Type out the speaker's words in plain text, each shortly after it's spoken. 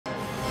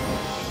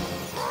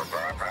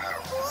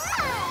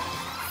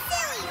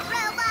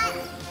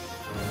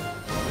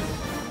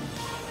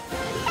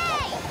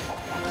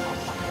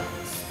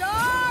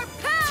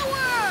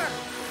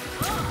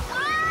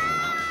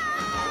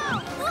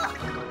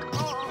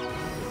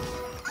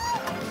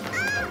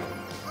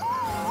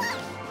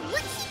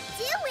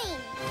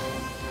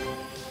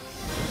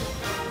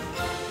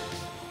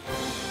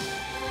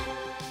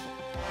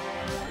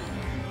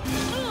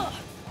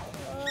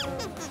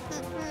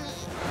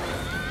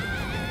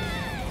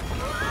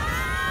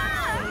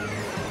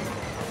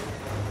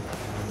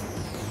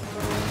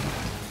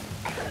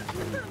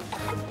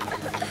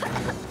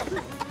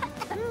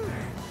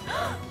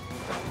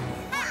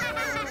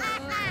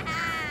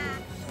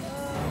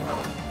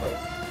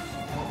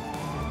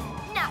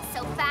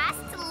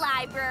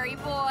library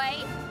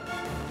boy.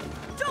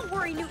 Don't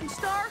worry, Newton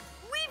Star.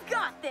 We've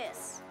got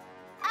this.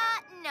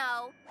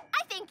 No.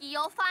 I think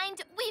you'll find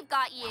we've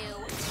got you.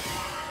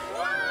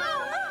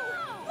 Whoa!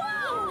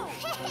 Whoa!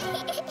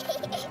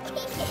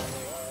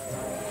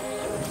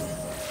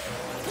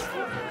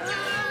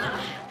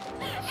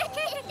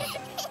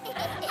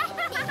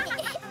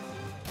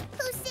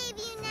 Who saved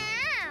you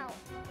now?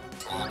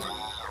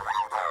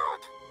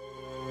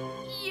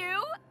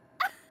 You?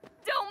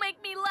 Don't make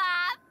me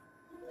laugh.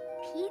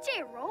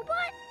 PJ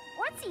Robot?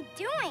 What's he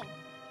doing?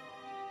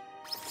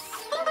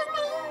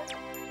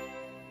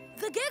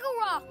 The Giggle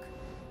Rock!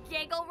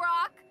 Giggle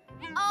Rock?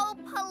 Oh,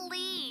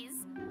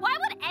 please. Why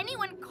would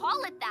anyone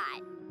call it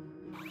that?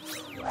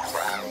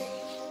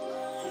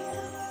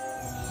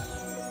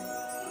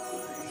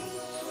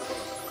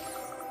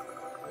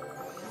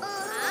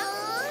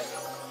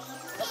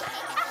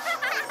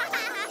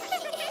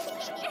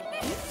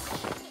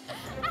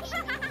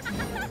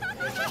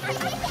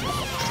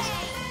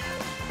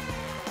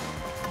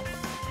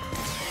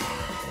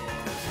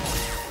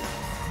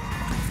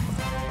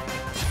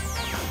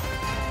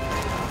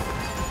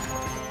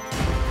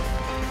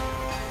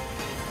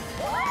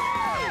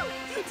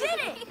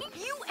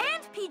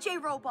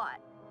 Robot.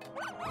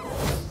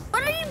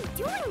 What are you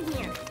doing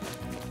here?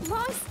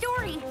 Long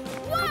story.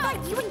 Whoa! I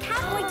thought you and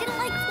Catboy didn't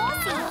like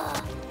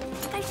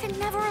Flossie. I should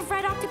never have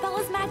read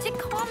Octobella's magic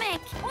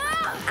comic.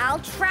 Whoa! I'll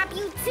trap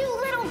you too,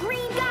 little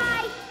green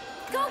guy.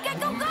 Go,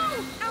 Gekko,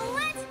 go!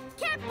 Owlette,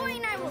 Catboy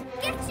and I will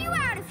get you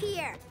out of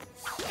here.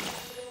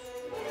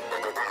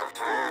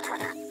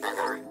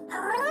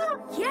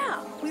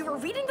 Yeah, we were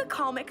reading the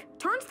comic,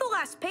 turned to the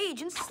last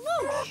page, and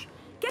sloosh!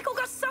 Gekko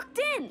got sucked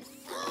in.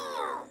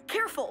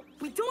 Careful,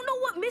 we don't know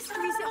what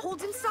mysteries it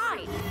holds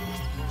inside.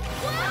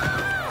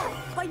 Whoa!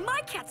 By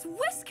my cat's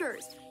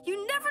whiskers!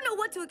 You never know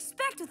what to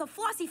expect with a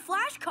Flossie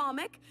Flash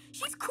comic.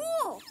 She's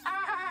cool.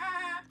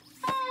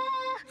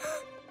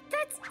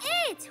 That's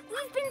it!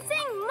 We've been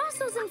saying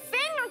Muscles and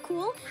Fang are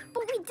cool,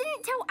 but we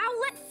didn't tell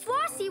Owlette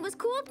Flossie was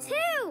cool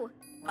too.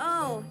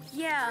 Oh,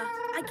 yeah.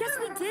 I guess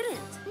we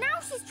didn't. Now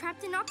she's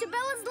trapped in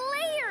Octobella's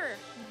lair.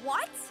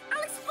 What?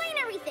 I'll explain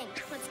everything.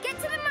 Let's get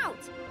to the moat.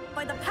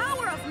 By the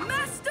power of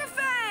Master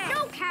Fang!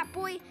 No,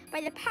 Catboy.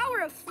 By the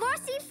power of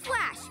Flossie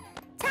Flash.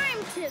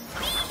 Time to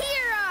be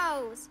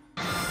heroes!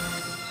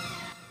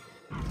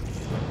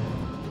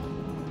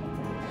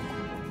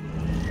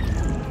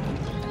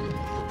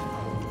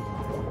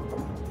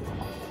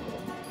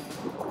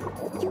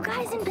 You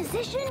guys in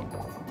position?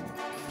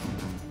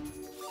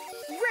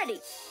 Ready.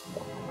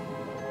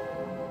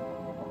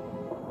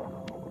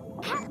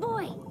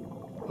 Catboy,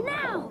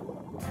 now!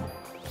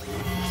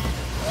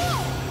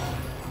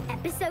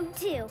 Episode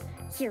 2.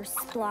 Here's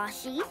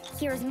Sploshy,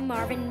 here's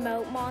Marvin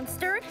Moat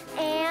Monster,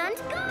 and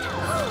go!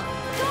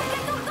 Go,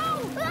 Gekko, go!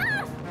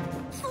 Ah!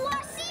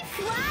 Flossie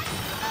Flash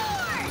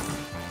Force!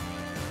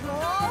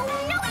 Oh,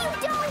 no you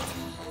don't!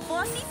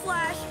 Flossie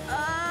Flash,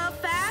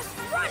 fast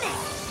running!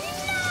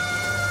 No!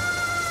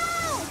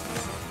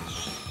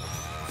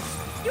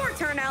 Your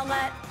turn,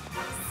 Owlette.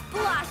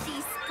 Sploshy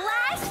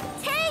Splash,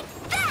 take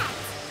that!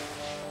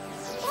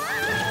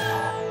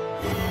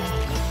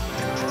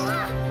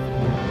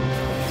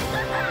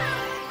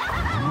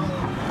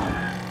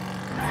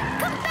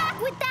 Come back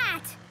with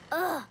that!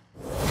 Ugh.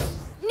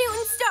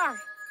 Newton Star,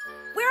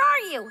 where are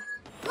you?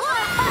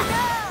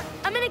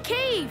 I'm in a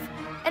cave,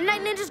 and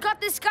Night Ninja's got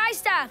this sky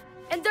staff,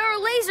 and there are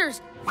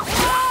lasers.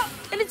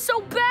 And it's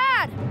so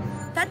bad!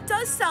 That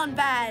does sound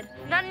bad.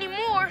 Not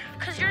anymore,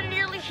 because you're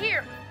nearly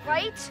here,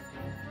 right?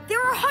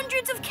 There are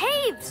hundreds of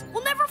caves.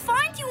 We'll never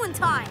find you in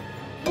time.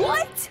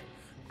 What?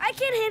 I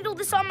can't handle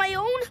this on my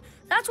own.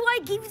 That's why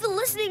I gave you the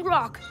listening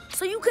rock,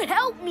 so you could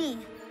help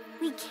me.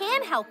 We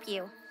can help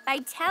you by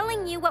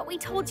telling you what we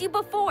told you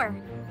before.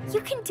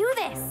 You can do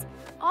this,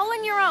 all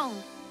on your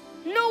own.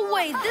 No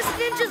way, this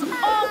ninja's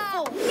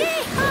awful.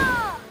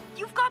 Yeehaw!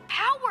 You've got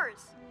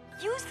powers.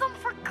 Use them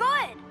for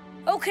good.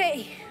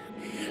 Okay,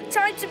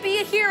 time to be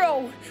a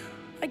hero,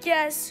 I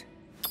guess.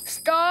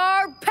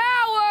 Star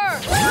power!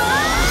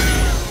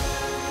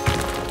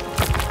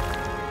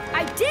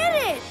 I did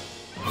it!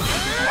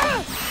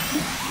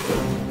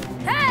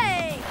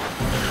 Hey!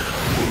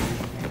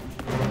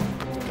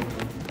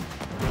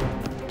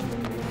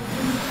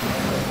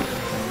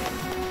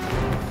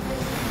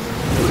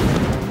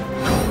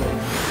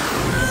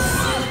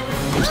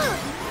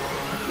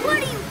 What are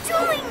you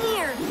doing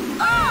here?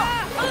 Huh?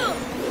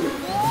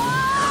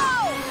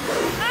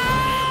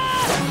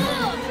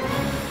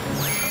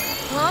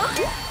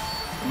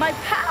 My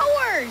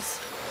powers!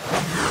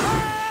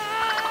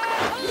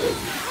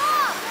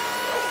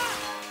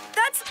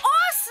 That's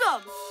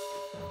awesome!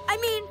 I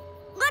mean,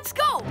 let's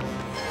go.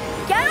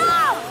 Get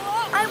off!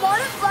 I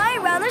want to fly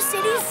around the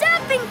city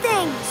zapping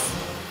things!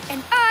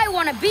 And I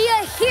want to be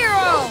a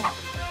hero!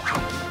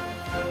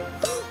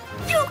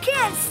 You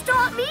can't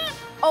stop me!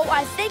 Oh,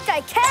 I think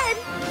I can.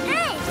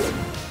 Hey!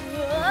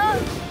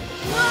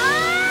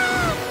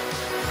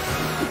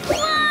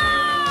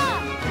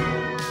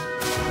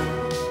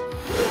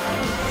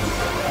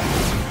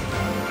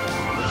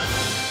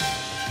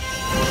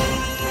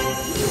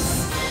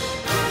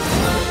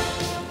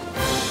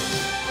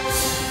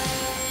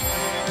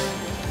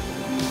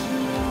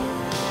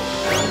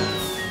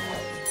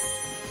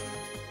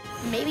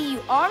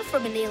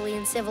 from an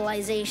alien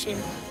civilization.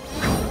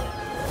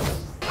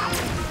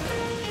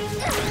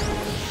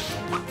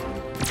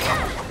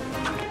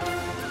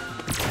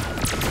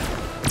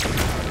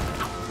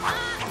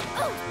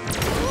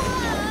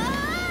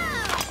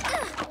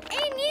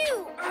 And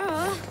you!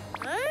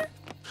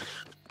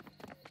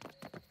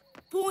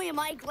 Boy, am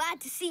I glad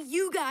to see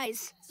you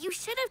guys. You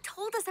should have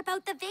told us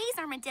about the vase,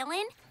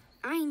 Armadylan.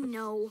 I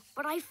know,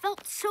 but I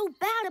felt so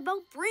bad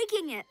about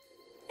breaking it.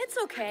 It's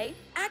okay.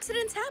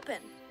 Accidents happen.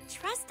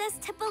 Trust us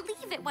to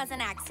believe it was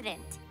an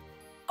accident.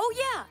 Oh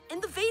yeah,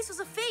 and the vase was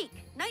a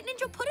fake. Night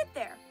Ninja put it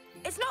there.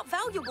 It's not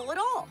valuable at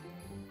all.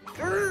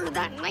 Grr,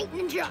 that Night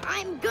Ninja,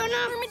 I'm gonna...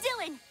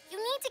 Armadylan, you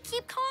need to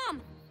keep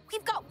calm.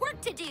 We've got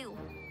work to do.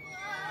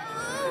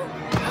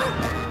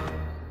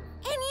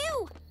 And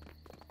you!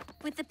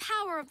 With the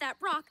power of that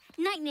rock,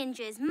 Night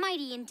Ninja is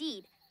mighty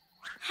indeed.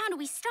 How do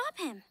we stop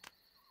him?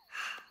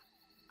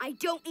 I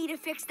don't need to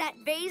fix that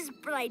vase,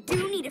 but I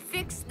do need to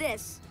fix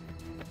this.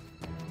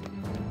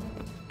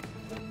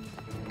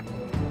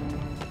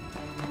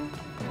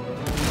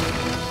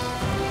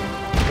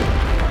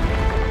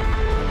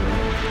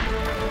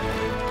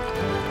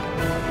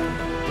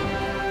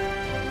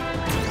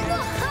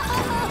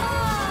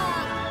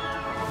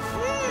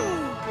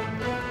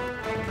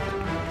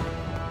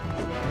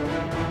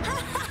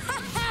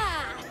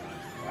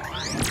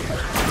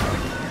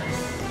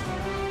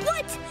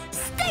 What?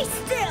 Stay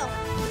still!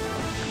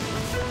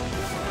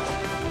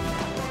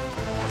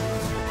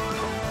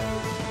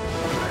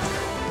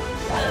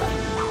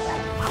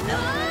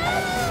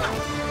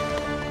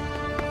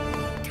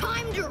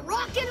 Time to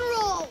rock and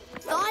roll!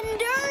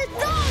 Thunder,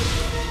 thump!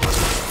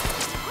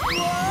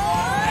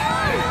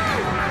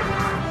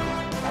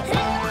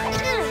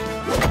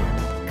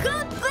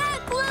 Come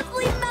back,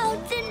 lovely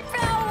mountain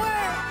power!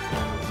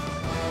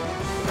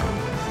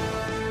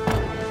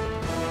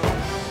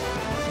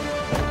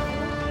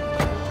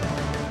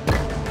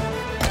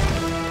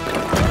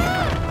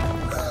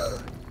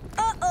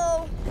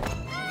 Uh-oh.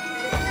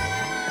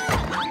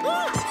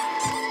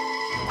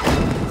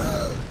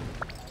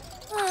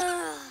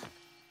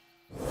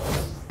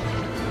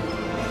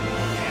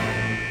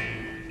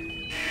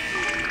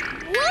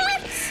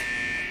 What?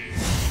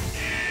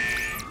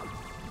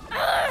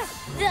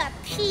 The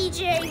PJ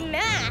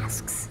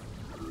Masks.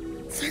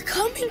 They're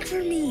coming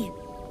for me.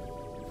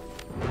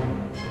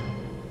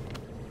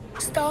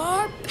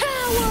 Star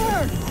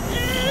power!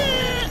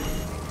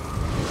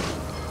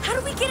 How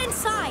do we get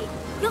inside?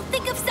 We'll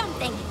think of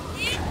something.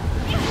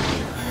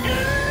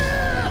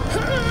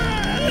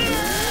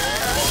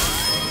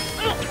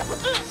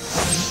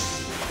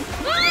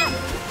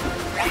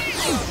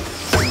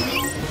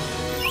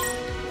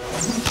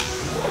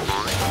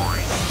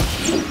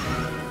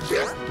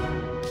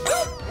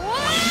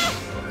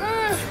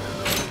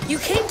 You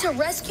came to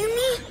rescue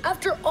me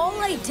after all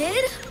I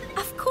did?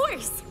 Of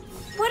course.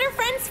 What are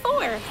friends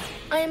for?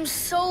 I am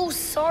so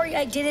sorry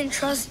I didn't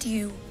trust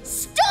you.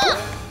 Stop!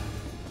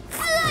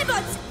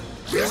 Flybots!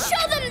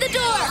 Show them the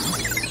door!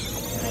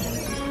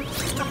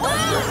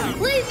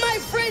 Leave my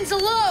friends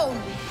alone!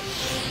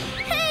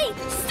 Hey,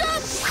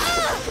 stop!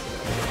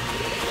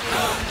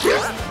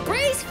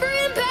 Brace for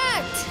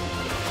impact!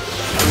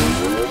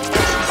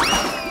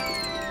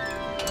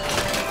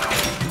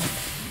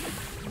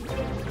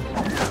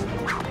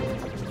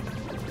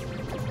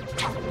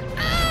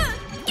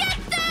 Get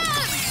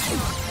them!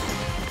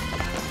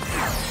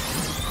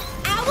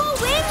 Owl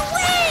Wing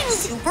Wings!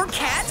 Super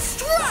Cat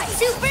Strike!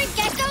 Super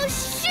Gekko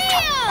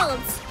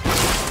Shields!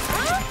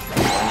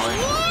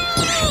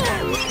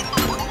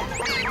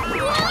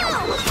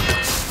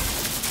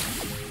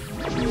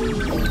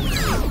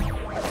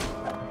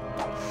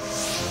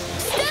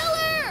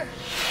 Stellar!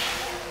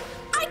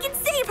 I can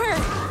save her!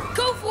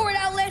 Go for it,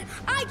 Owlette!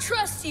 I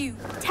trust you!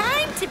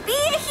 Time to be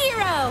a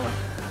hero!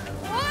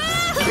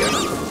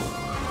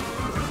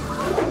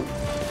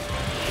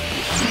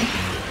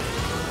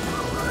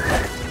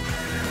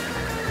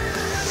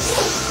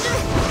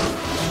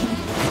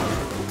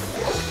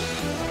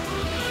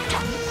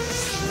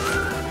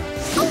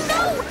 Oh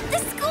no! The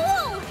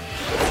school!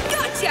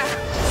 Gotcha!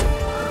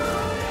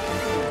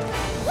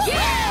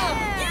 Yeah!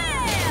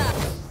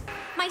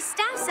 My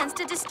staff sensed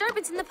a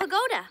disturbance in the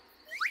pagoda.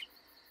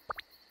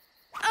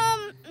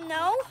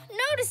 No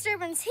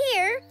disturbance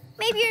here.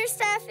 Maybe your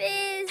staff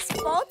is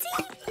faulty?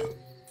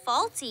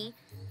 Faulty?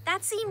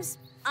 That seems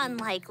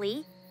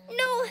unlikely.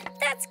 No,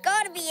 that's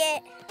gotta be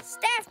it.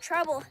 Staff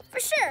trouble, for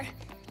sure.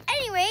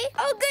 Anyway,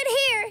 all good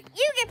here.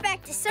 You get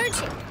back to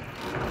searching.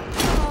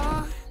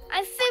 Aw,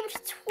 I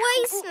fibbed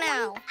twice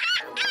now.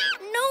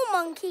 No,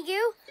 Monkey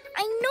Goo.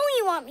 I know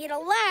you want me to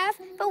laugh,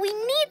 but we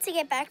need to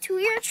get back to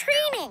your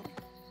training.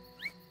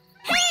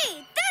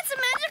 Hey, that's a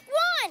magic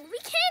wand. We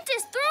can't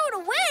just throw it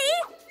away.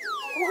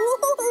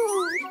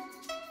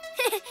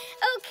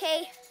 Okay,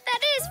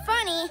 that is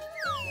funny.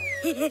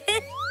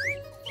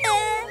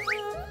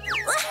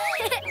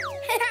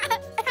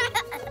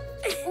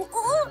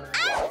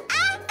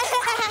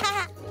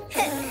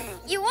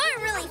 You are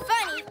really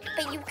funny,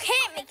 but you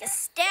can't make a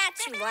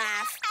statue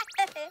laugh.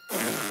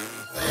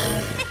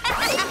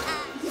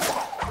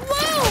 Whoa!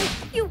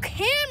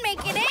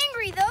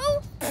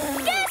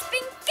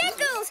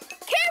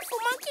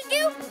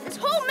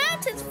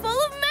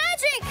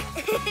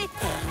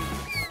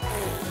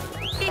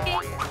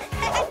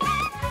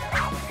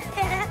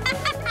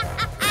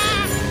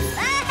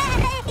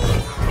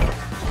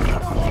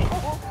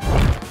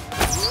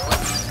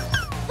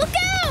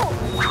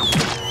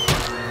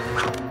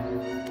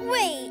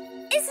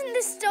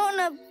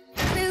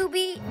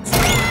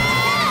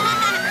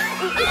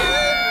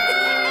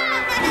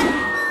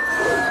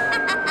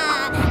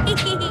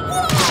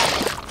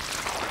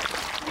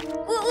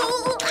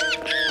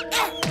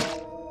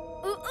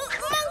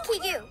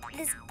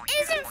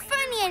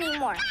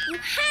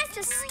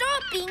 to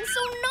stop being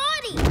so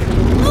naughty.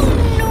 Oh,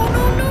 no!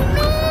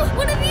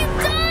 What have you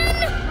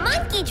done?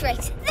 Monkey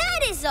tricks,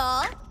 that is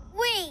all.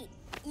 Wait,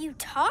 you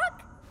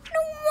talk?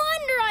 No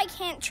wonder I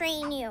can't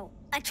train you.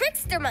 A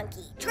trickster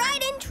monkey,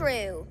 tried and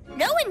true.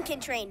 No one can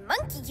train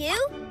Monkey Q.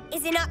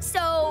 Is it not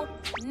so,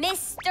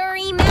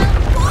 Mystery Mouse?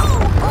 Whoa!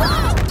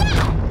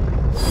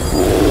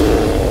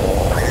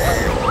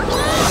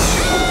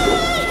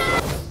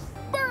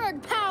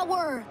 Bird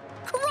power!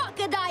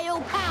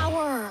 Crocodile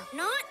power!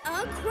 Not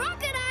a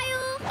crocodile.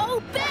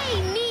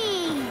 Obey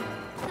me!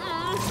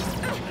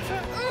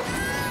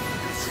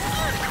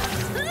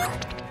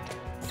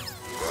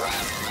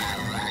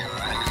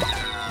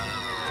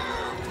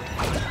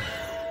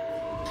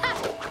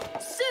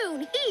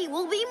 Soon he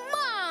will be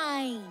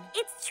mine!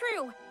 It's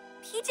true.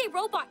 PJ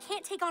Robot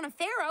can't take on a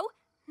pharaoh.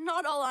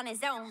 Not all on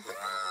his own.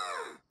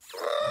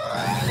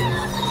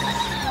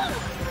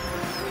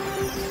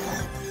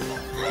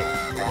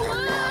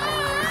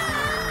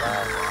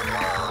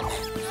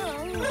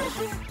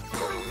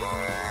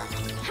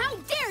 How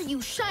dare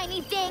you,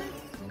 shiny thing!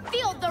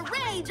 Feel the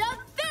rage of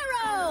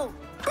Pharaoh!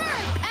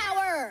 Bird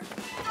power!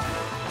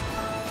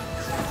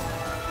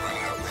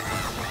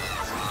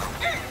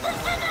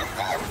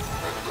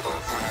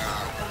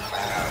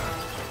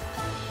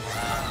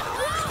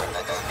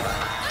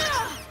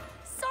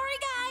 Sorry,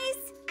 guys.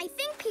 I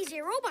think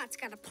PJ Robot's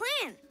got a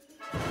plan.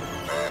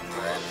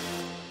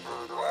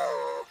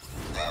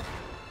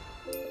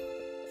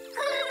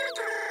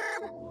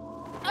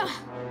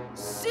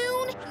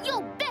 Soon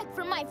you'll beg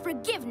for my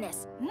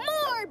forgiveness.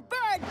 More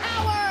bird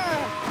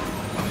power!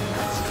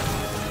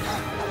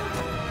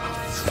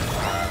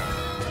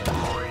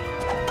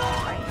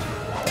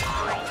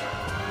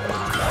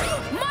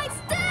 My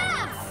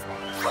staff!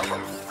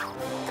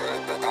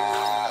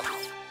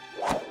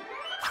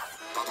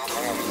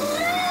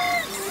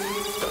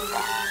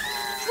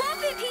 Drop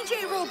it, PJ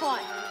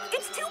Robot.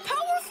 It's too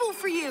powerful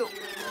for you.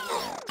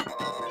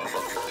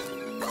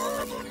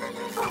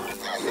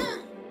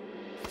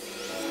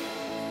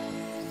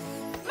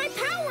 My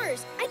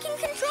powers! I can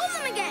control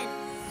them again.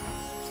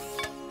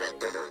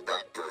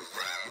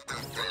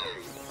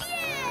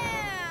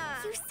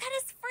 Yeah! You set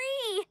us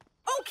free.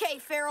 Okay,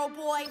 Pharaoh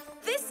boy,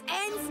 this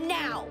ends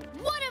now.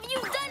 What have you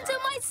done to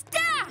my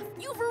staff?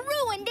 You've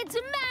ruined its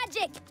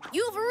magic!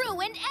 You've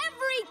ruined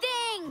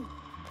everything!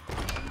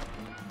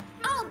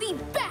 I'll be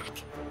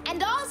back,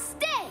 and I'll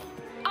stay!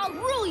 I'll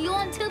rule you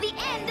until the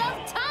end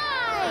of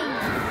time!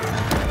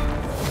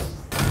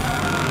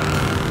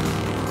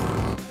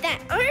 That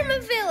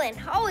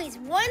Armadylan, always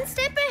one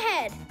step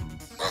ahead.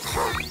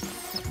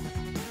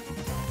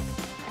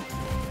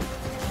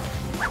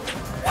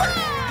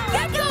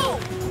 Gekko!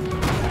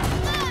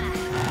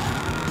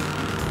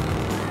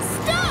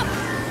 Stop!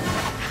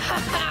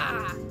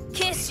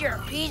 Kiss your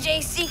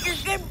PJ Seeker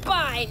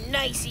goodbye,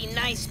 nicey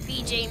nice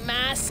PJ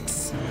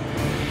Masks.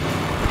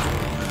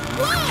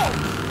 Whoa!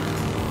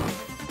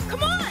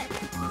 Come on!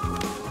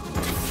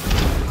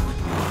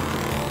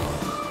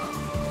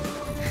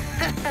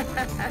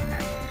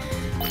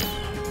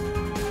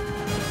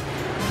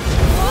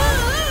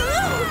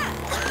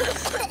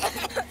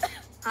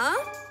 Huh?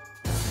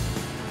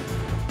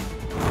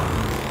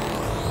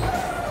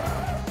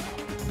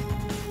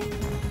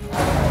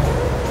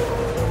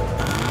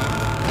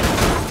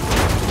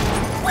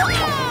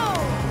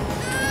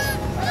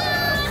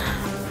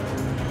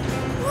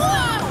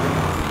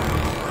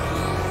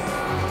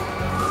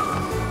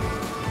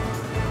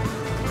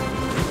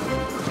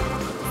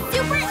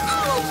 Super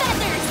owl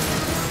feathers!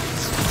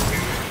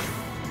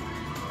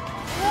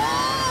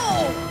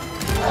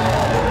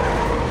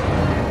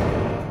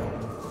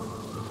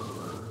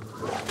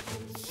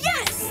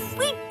 Yes!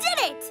 We did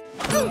it!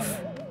 Oof!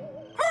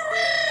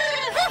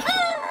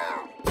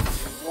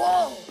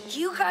 Whoa,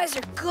 you guys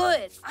are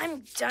good.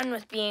 I'm done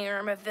with being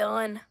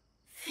Armadylan.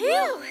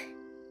 Phew!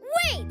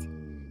 Wait!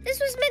 This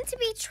was meant to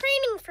be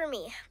training for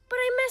me, but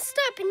I messed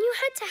up and you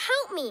had to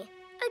help me.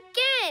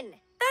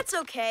 Again! That's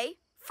okay.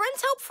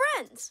 Friends help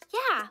friends.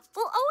 Yeah,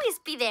 we'll always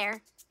be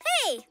there.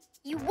 Hey!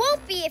 You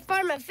won't be if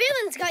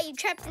Armadylan's got you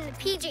trapped in the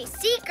PJ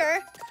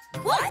Seeker.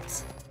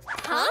 What?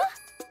 Huh?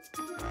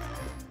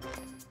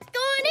 Go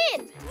on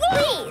in,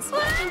 please.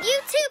 And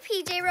you too,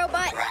 PJ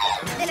Robot.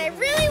 Then I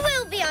really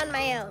will be on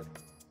my own.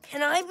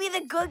 Can I be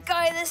the good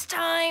guy this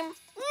time?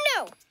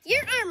 No,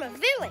 you're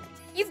Armadylan.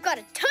 You've got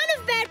a ton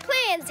of bad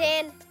plans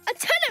and a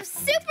ton of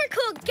super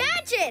cool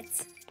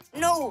gadgets.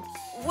 No,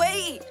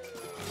 wait.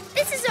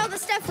 This is all the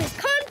stuff we've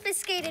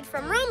confiscated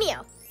from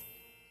Romeo.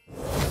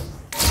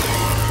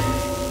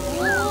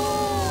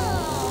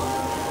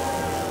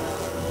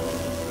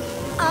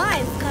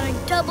 I've got a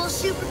double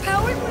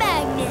superpowered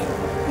magnet.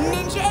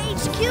 Ninja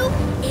HQ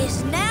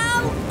is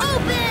now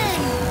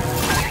open!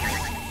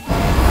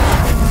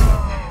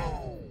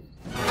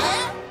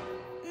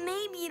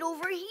 Maybe it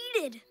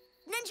overheated.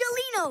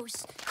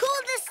 Ninjalinos,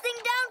 cool this thing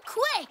down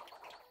quick!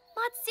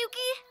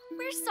 Matsuki,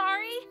 we're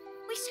sorry.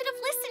 We should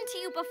have listened to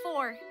you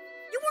before.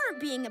 You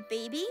weren't being a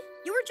baby.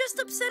 You were just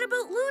upset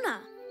about Luna.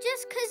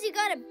 Just because you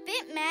got a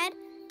bit mad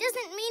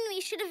doesn't mean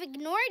we should have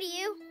ignored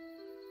you.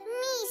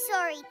 Me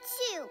sorry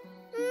too.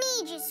 Me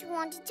just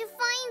wanted to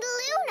find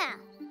Luna.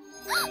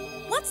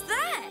 What's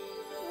that?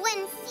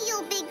 When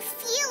Feel Big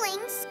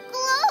Feelings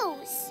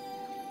glows.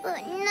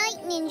 But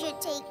Night Ninja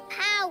take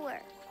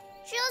power.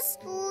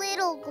 Just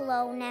little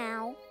glow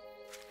now.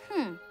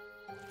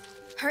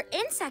 Her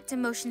insect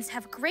emotions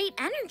have great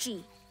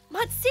energy.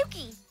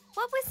 Matsuki,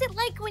 what was it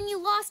like when you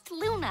lost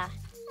Luna?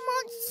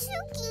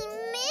 Matsuki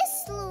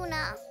missed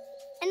Luna.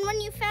 And when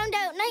you found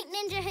out Night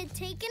Ninja had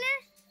taken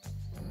her?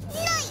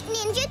 Night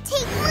Ninja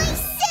take my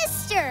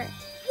sister.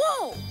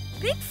 Whoa!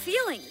 Big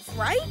feelings,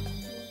 right?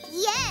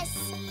 Yes,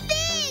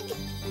 big,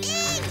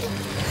 big,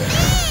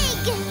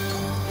 big!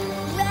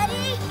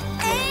 Ready,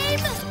 aim!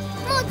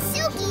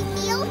 Matsuki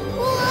feel,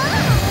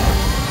 whoa!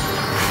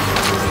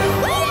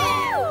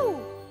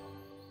 Woo!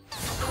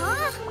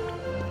 Huh?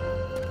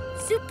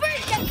 Super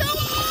Gekko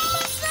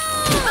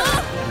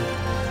awesome!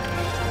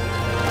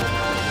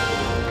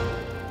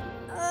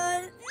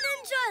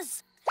 Ninjas!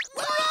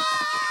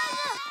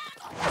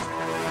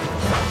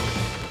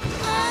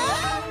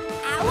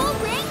 Owl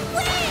ring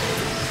wing!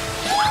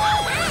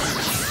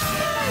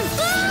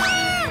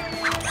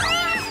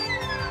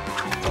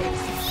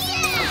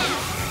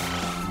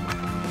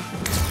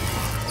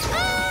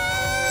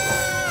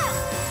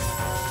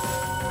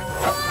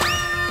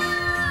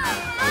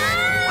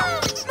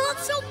 Not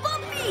so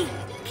bumpy!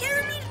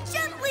 Carry me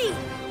gently,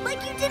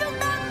 like you did on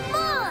that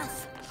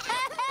moth!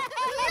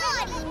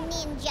 Naughty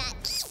ninja.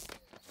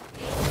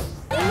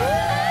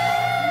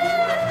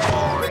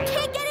 We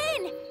can't get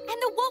in! And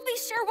the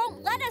Wolfies sure won't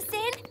let us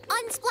in!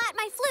 Unsplat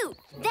my flute.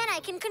 Then I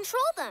can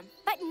control them.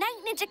 But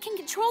Night Ninja can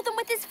control them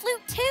with his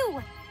flute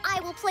too! I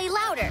will play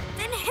louder.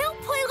 Then he'll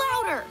play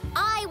louder!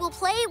 I will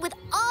play with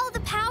all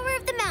the power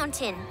of the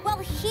mountain. Well,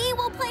 he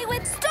will play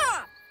with...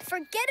 Stop!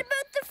 Forget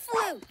about the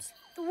flute.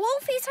 The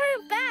Wolfies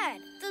aren't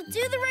bad. They'll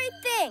do the right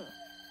thing.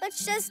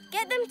 Let's just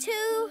get them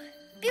to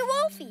be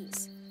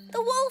Wolfies.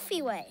 The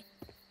Wolfie way.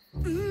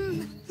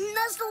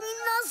 Nuzzly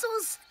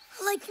nuzzles,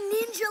 like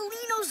Ninja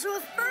Lino's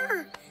with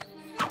fur.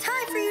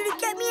 Time for you to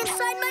get me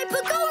inside my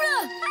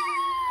pagoda!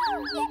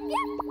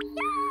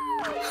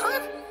 Huh?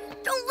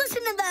 Don't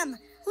listen to them!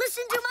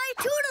 Listen to my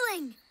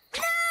tootling!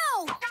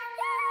 Now!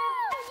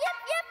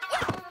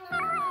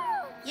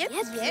 Yep.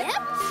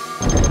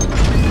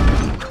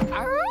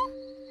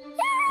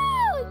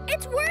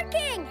 It's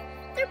working!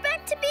 They're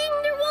back to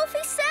being their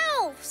Wolfie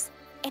selves.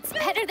 It's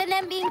better than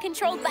them being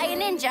controlled by a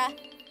ninja.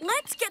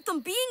 Let's get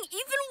them being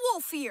even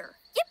wolfier.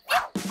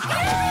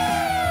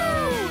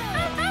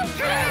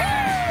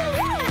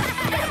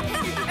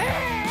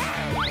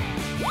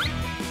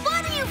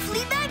 What are you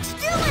Fleabags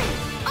doing?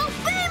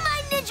 Obey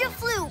my ninja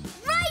flute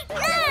right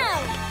now!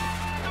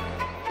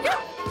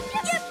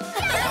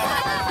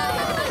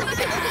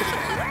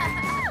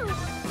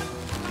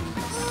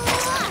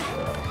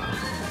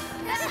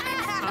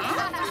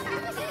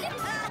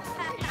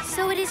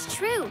 So it is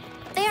true.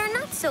 They are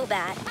not so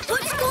bad.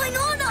 What's going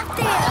on up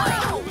there?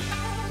 Ow,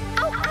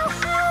 ow,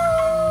 ow!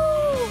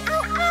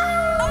 Ow,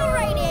 ow! All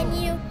right,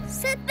 Anu.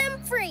 Set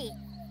them free.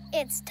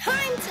 It's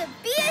time to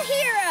be a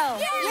hero.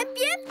 Yep.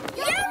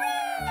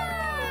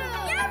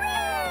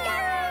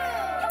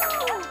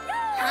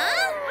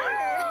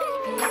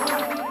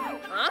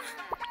 Huh?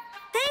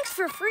 Thanks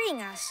for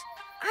freeing us.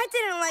 I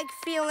didn't like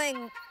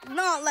feeling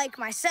not like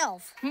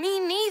myself. Me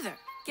neither.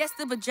 Guess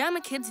the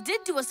pajama kids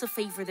did do us a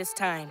favor this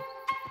time.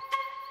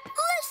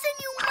 Listen,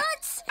 you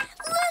mutts!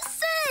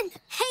 Listen!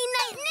 Hey,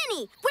 Night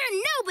Ninny, we're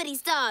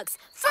nobody's dogs.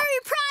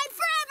 Furry pride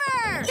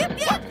forever!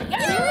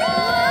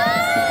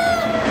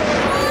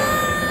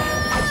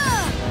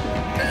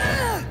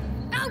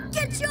 I'll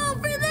get you all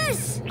for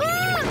this!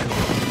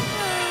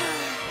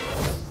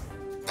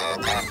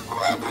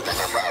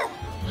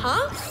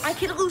 Huh? I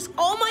could lose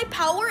all my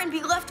power and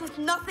be left with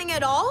nothing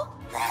at all?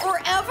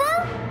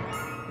 Forever?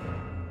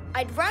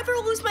 I'd rather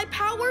lose my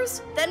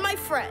powers than my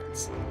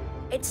friends.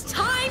 It's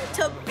time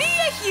to be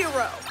a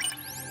hero!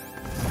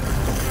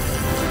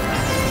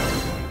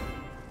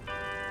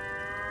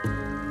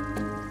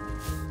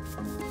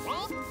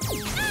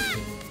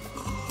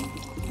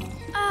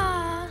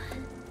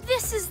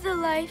 This is the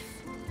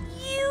life.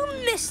 You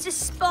missed a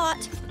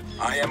spot.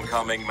 I am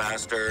coming,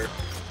 Master.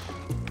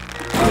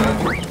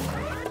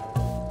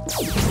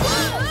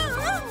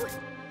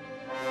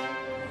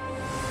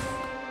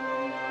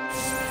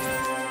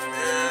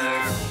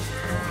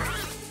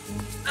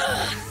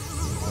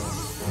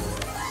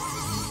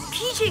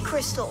 PJ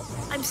Crystal,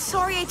 I'm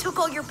sorry I took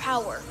all your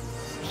power.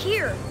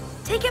 Here,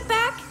 take it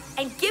back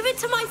and give it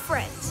to my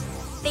friends.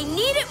 They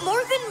need it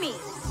more than me.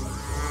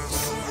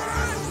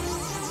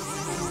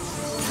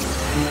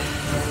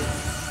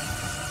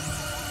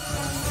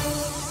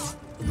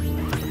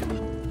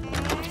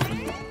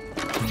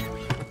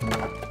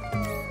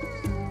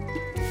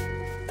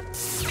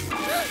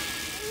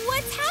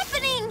 What's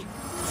happening?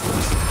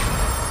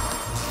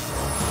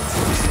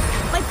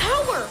 My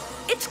power!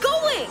 It's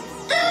going!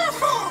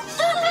 Careful!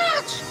 The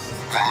match!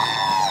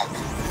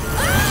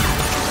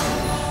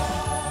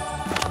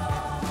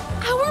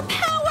 Our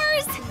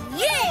powers!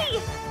 Yay!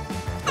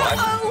 What?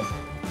 Uh-oh!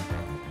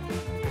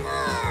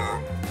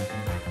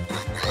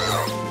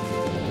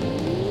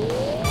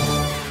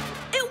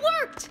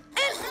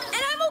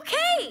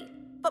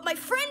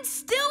 friends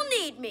still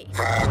need me.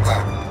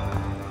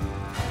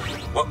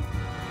 What?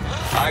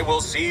 I will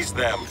seize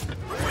them.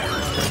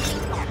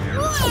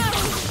 Whoa!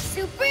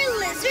 Super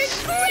lizard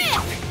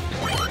grip!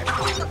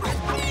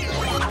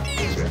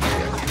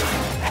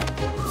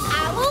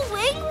 Owl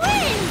wing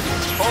wind!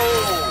 Oh!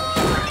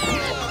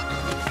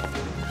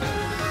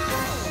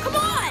 Come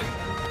on!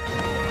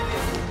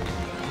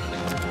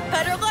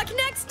 Better luck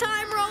next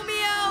time,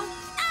 Romeo.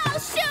 I'll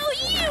show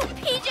you,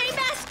 PJ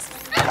Masks!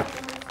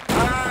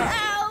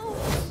 Ow!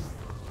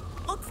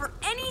 Look for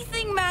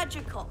anything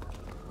magical.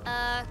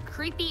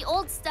 Creepy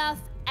old stuff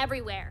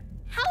everywhere.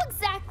 How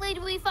exactly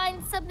do we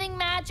find something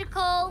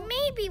magical?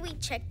 Maybe we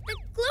check the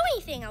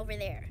glowy thing over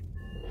there.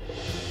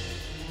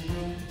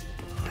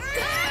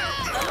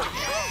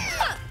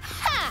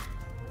 Ha!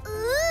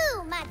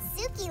 Ooh,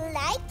 Matsuki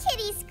like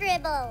kitty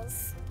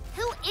scribbles.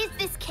 Who is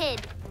this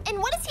kid? And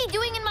what is he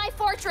doing in my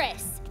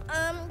fortress?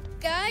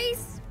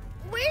 Guys,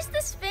 where's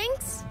the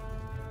Sphinx?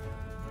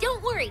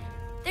 Don't worry.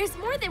 There's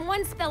more than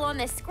one spell on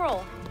this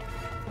scroll.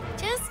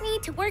 Just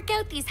need to work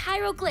out these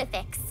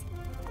hieroglyphics.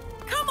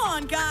 Come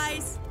on,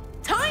 guys.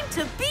 Time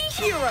to be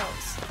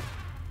heroes.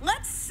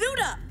 Let's suit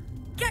up.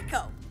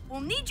 Gekko,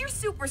 we'll need your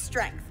super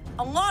strength.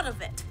 A lot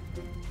of it.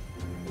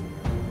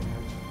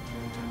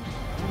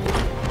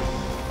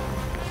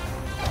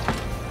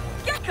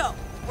 Gekko,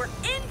 we're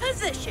in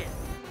position.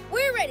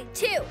 We're ready,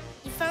 too.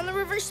 You found the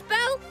reverse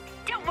spell?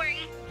 Don't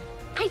worry.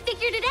 I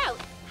figured it out.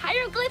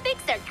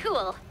 Hieroglyphics are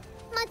cool.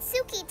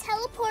 Matsuki,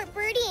 teleport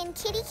Birdie and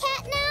Kitty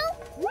Cat now?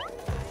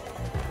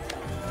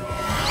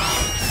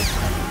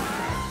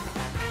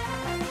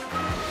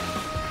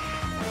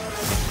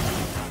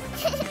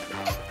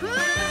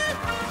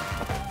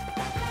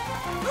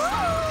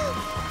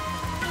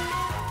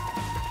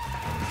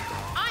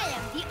 I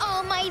am the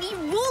almighty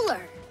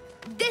ruler.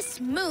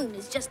 This moon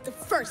is just the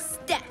first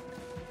step.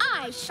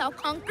 I shall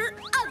conquer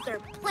other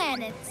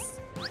planets.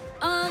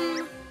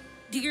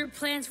 Do your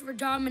plans for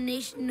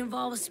domination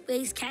involve a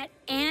space cat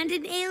and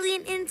an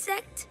alien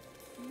insect?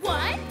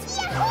 What?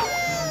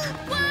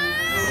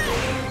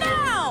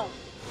 Now!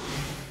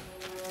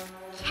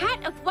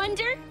 Cat of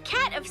wonder,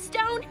 cat of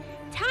stone,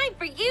 time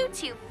for you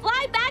to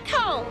fly back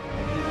home.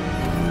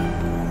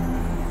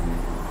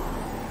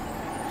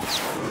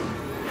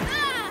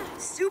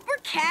 Super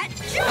Cat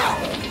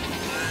jump!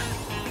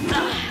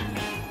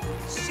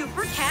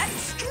 Super Cat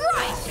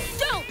strike!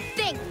 Don't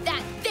think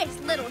that this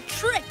little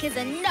trick is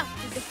enough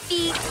to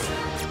defeat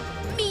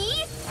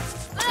me.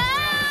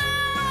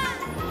 Ah!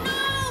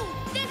 No!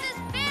 This is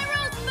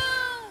Pharaoh's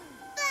moon!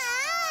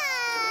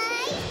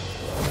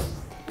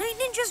 Night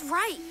Ninja's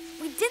right.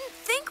 We didn't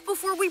think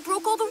before we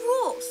broke all the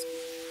rules.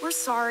 We're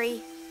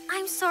sorry.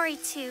 I'm sorry,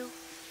 too.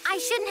 I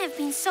shouldn't have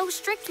been so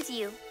strict with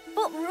you.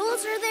 But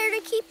rules are there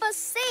to keep us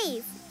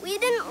safe. We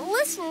didn't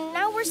listen,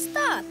 now we're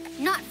stuck.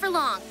 Not for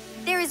long.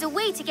 There is a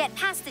way to get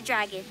past the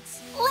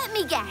dragons. Let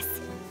me guess.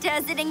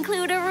 Does it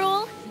include a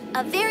rule?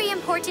 A very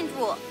important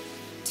rule.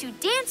 To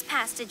dance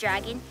past a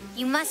dragon,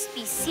 you must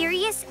be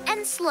serious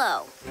and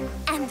slow.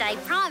 And I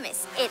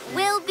promise it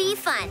will be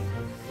fun.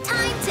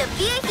 Time to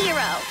be a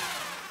hero.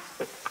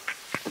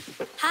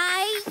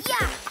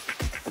 Hi-ya!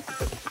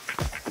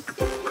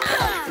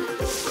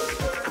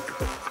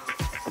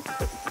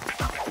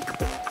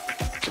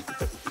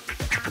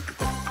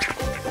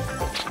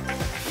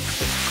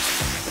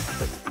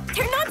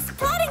 They're not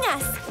spotting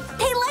us.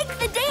 They like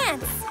the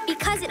dance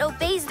because it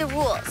obeys the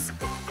rules.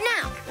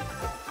 Now,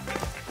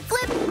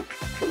 flip,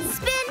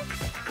 spin,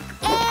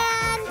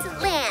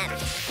 and land.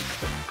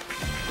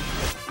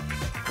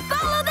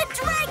 Follow the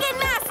Dragon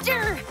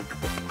Master!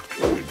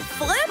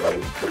 Flip,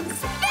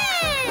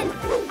 spin,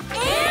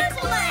 and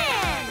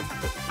land!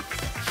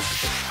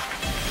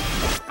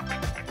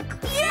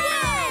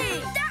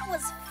 Yay! That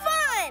was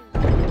fun!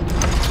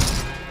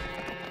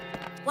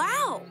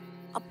 Wow,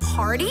 a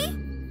party?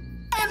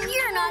 And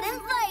you're not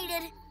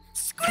invited.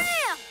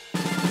 Scram!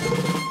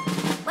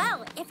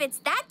 Well, if it's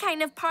that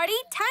kind of party,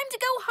 time to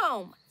go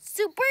home.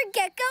 Super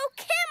Gekko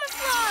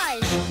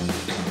camouflage!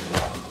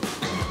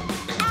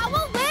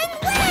 Owl wing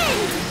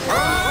wind!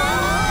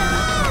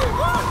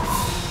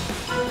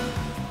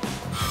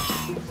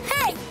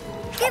 Hey!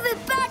 Give it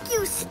back,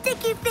 you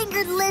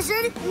sticky-fingered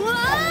lizard!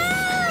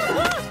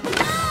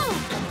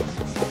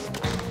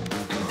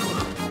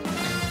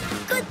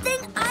 Good thing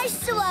I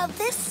still have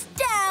this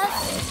staff.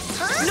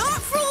 Huh?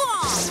 Not for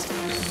long!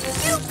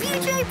 You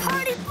PJ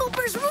party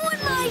poopers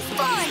ruined my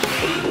fun!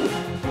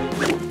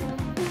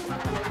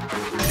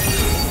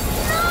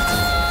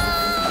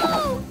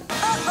 No!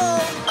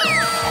 Uh-oh!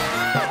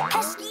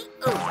 Pesky!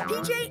 Ooh,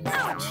 PJ,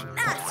 ouch!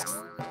 Masks!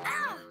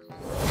 Ah.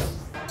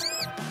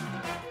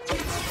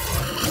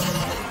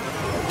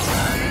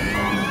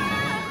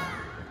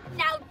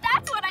 Now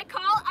that's what I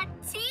call a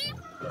tea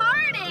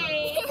party!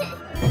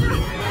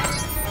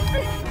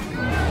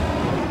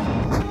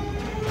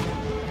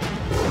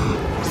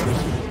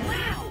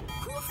 Wow,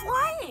 cool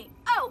flying!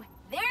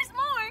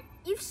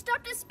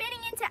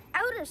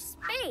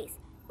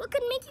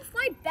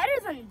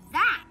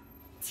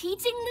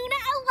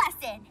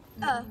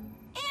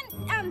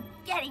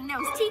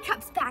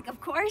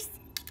 course.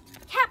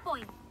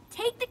 Catboy,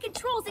 take the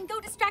controls and go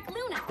distract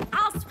Luna.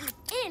 I'll swoop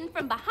in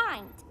from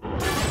behind.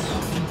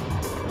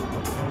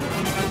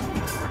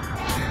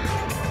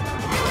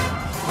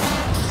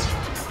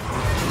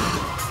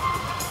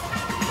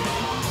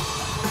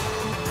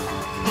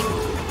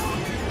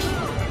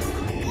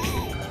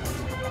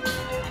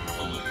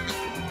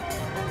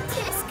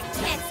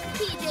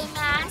 PJ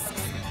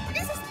Masks.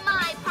 This is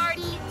my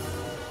party.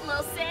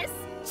 Little sis,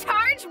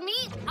 charge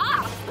me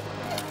up.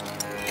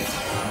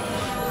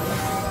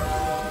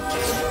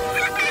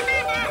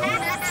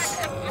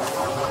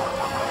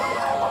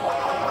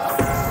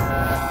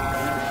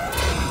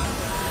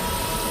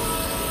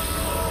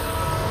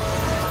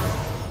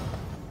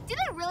 Do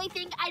they really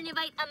think I'd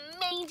invite a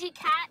mangy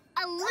cat,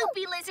 a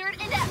loopy lizard,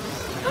 and a...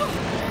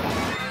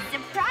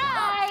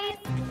 Surprise!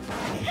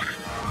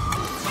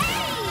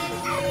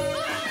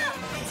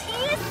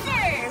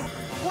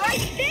 Why,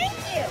 thank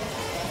you!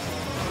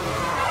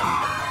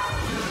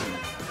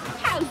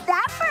 How's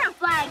that for a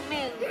flag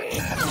move?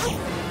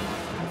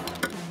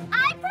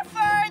 I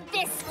prefer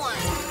this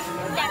one.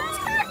 The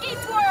turkey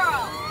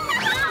twirl!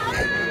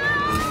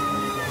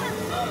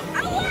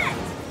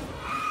 Owlette!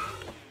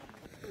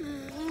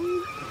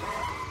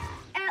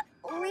 At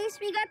least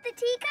we got the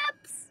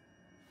teacups.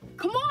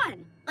 Come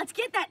on, let's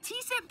get that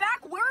tea set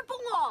back where it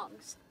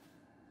belongs.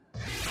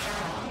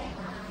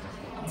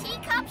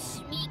 Teacups,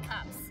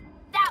 schmeacups.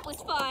 That was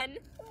fun.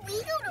 We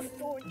go to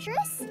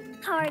Fortress?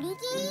 Party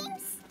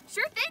games?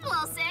 Sure thing,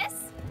 little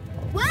sis.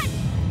 What?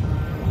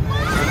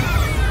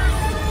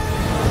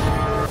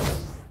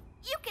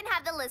 You can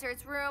have the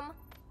lizard's room.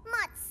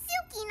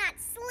 Matsuki not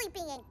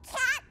sleeping in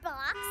cat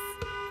box.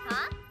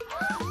 Huh?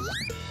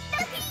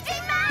 The PJ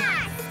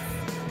Masks!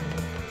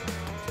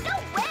 No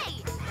way!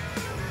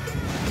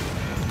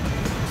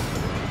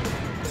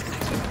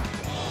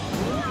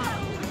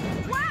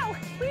 Wow,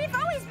 we've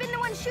always been the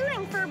ones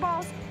shooting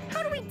furballs.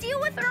 How do we deal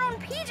with our own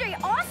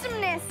PJ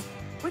awesomeness?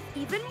 With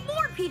even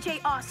more PJ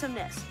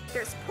awesomeness.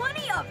 There's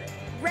plenty of it.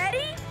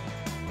 Ready?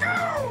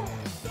 Go!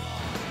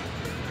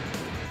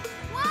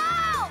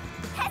 Whoa!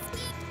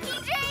 Pesky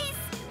PJs!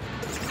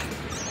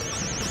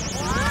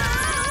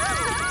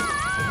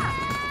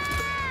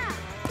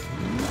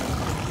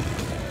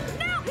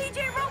 Now, PJ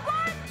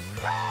Robot!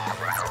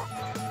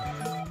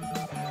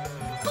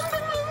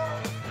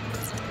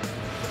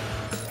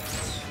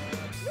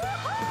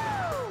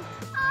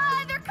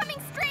 They're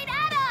coming straight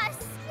at us!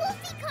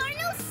 Wolfie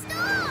Carno,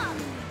 stop!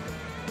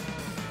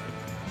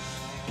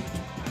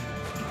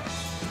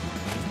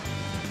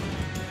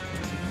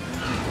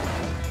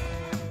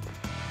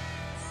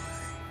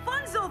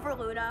 Fun's over,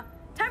 Luna.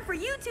 Time for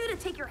you two to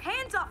take your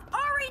hands off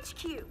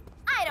RHQ.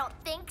 I don't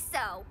think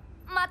so.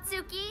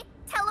 Matsuki,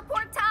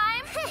 teleport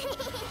time!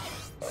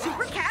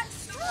 Super Cat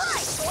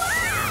Strike!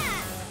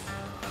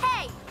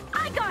 Hey,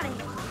 I got it!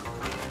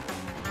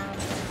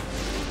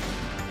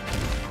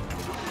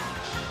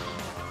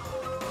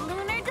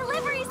 Lunar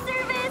delivery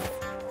service!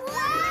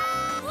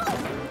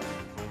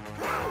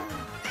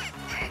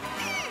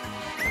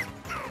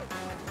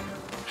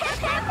 Hip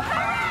hip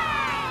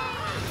hooray!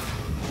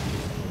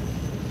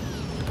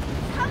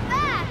 Come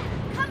back!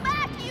 Come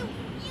back, you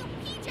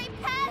PJ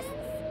pests!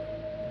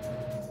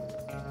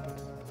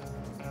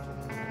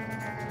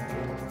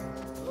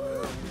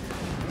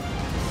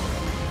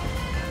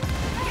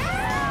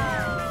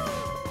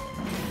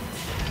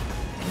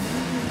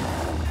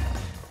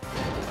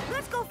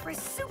 Let's go for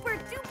super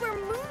duper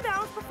moon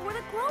bounce before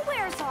the glow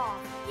wears off.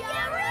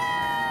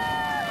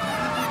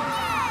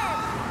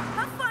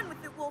 Have fun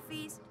with it,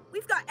 Wolfies.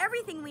 We've got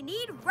everything we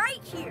need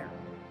right here.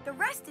 The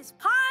rest is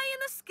pie in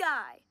the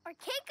sky. Or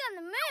cake on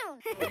the moon.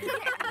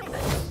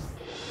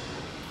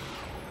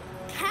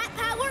 Cat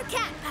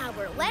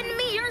power, lend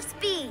me your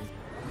speed.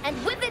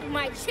 And with it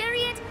my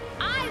chariot,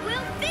 I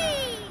will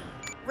feed!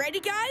 Ready,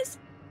 guys?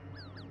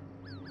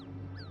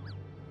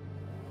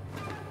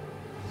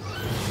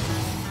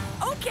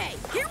 Okay,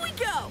 here we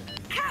go.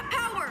 Cat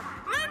power,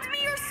 lend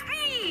me your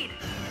speed.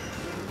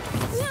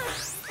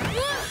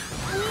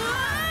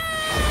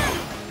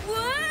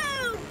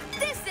 Whoa!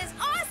 This is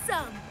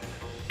awesome!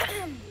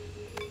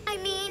 I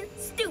mean,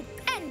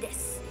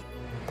 stupendous.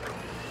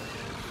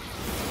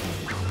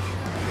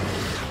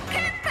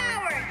 Cat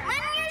power,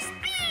 lend me your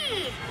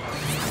speed!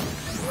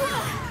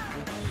 Whoa!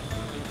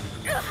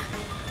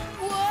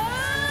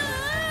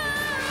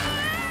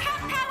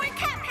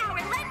 Cat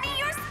power, lend me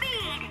your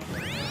speed!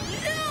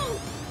 No!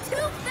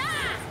 Too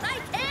fast! I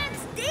can't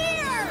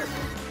steer!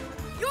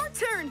 Your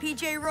turn,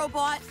 PJ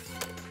Robot.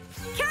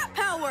 Cat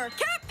power,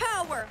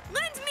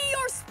 lend me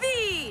your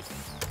speed.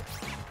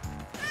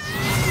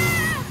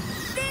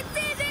 This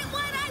isn't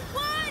what I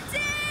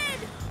wanted!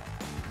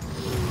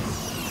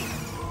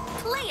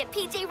 Play it,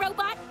 PJ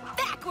Robot,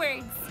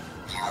 backwards!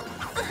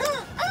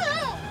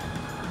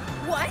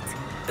 What?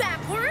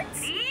 Backwards?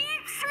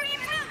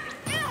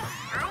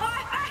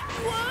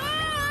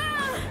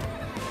 Whoa!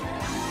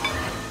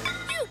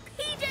 You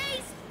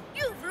PJs!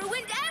 You've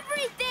ruined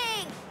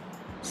everything!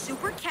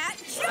 Super Cat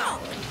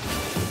jump.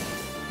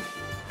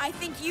 I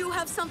think you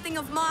have something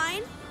of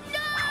mine. No!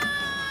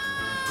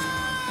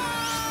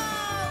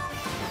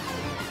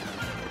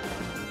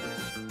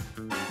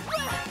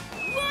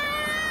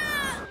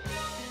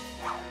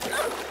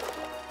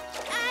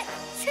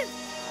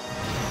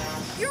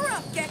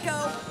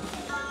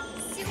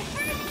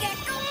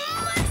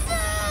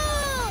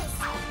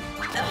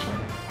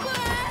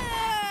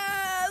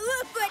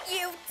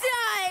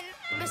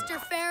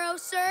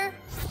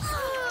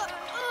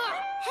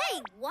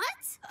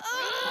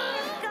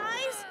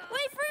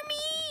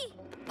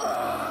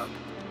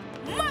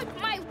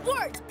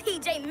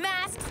 PJ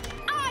Masks!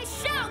 I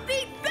shall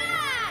be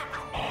back!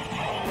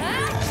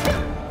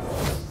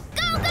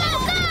 Go, go,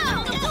 go!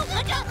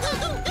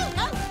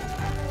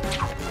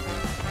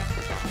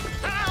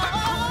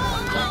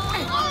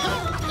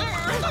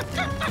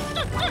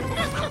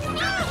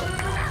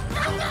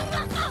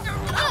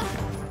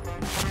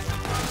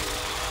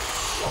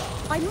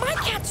 By my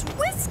cat's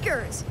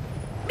whiskers!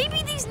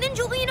 Maybe these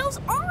Ninjalinos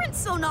aren't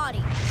so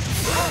naughty.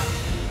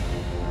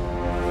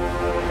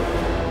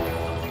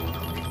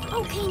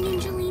 Okay,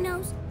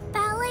 Ninjalinos,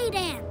 ballet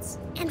dance.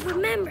 And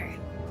remember,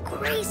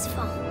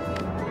 graceful.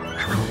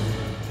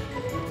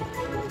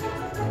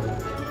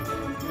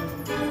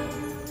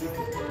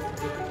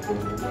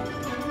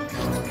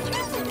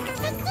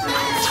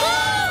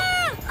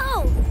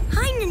 Oh,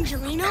 hi,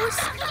 Ninjalinos.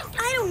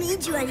 I don't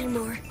need you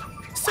anymore.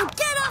 So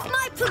get off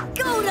my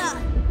pagoda!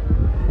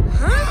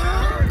 Huh?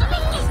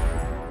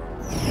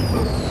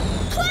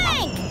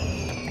 Plank!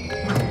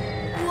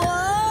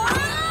 Whoa!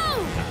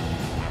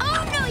 Oh,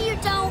 no, you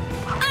don't.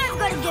 I've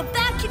got to get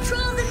back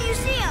control of the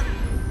museum.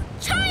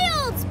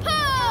 Child's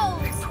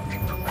pose!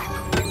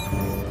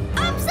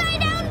 Upside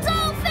down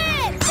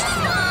dolphin!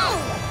 Go!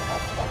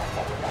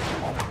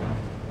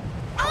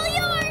 All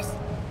yours!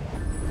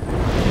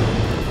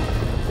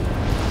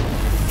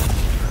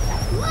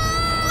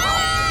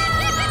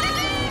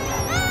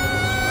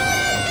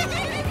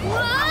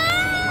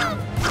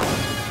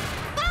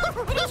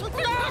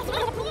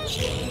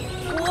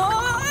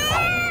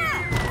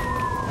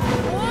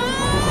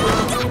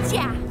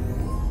 Gotcha!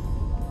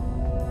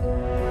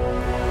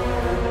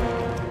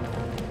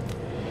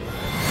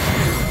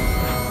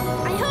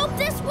 I hope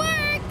this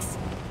works!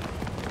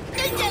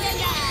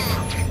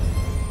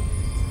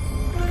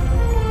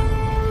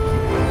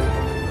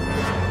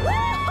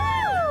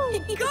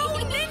 Woohoo! Go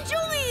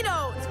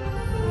Ninjalinos!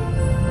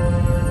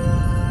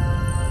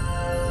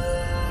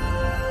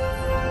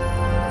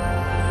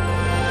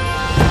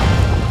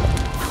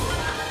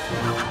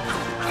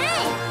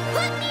 Hey,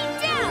 put me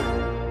down!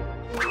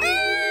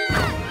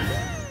 Ah!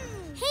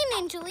 Hey,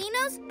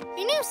 Ninjalinos,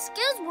 your new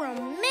skills were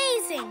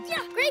amazing.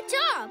 Yeah, great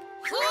job.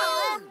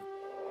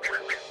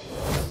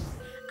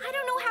 I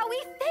don't know how we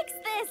fix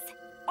this.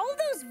 All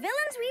those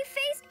villains we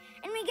faced,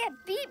 and we get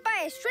beat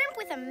by a shrimp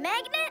with a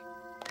magnet?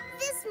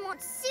 This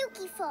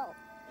Motsuki fault.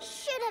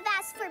 Should have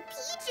asked for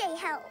PJ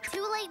help.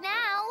 Too late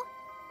now.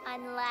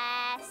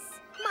 Unless...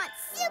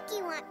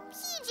 Motsuki want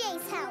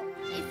PJ's help.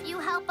 If you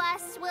help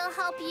us, we'll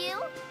help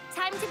you.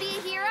 Time to be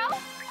a hero?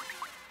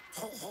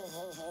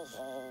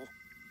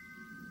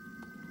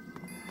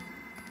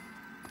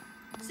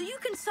 So you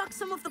can suck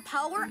some of the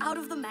power out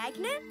of the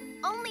magnet?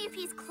 Only if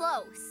he's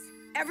close.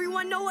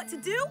 Everyone know what to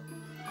do?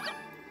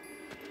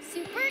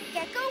 Super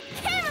Gekko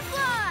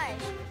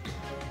camouflage!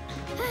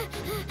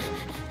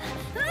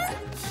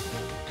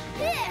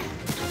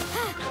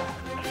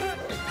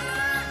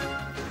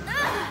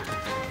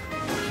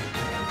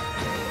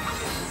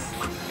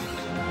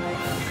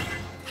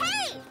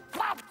 Hey!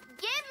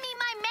 Give me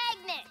my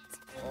magnet!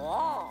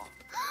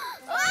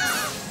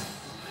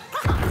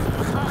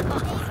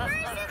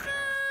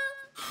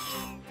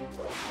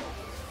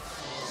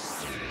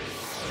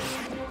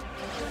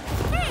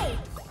 Hey!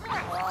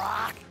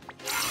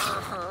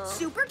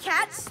 Super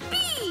Cat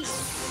Speed!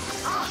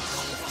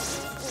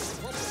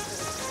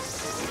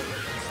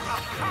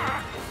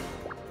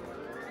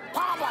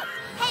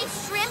 Hey,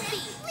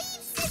 Shrimpy!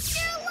 Leave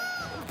sister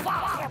alone.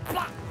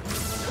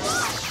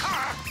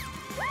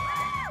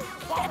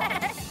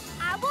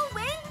 I will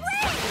wing!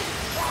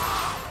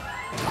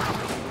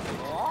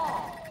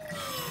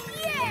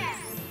 Yeah!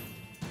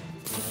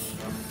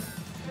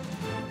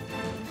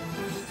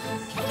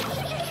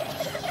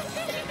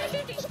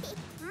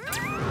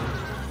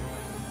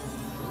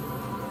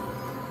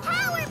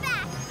 Power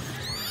back.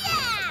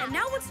 Yeah. And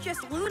now it's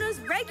just Luna's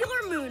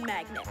regular moon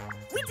magnet.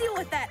 We deal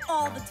with that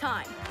all the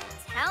time.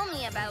 Tell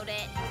me about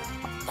it.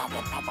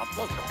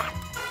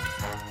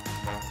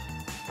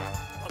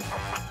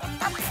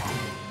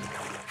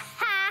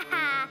 Ha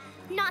ha.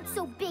 Not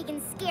so big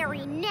and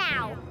scary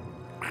now.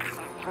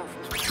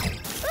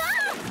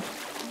 Ah!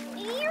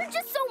 You're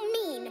just so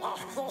mean.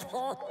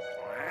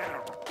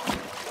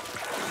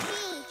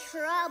 Big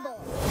trouble.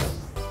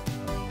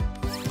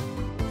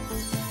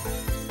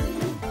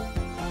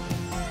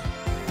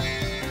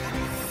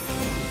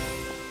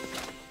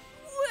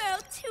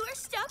 World Tour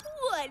Stop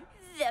 1,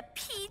 the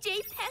PJ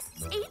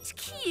Pests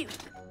HQ.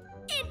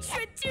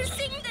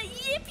 Introducing the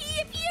Yippee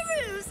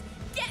Yippee-roos.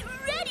 Get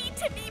ready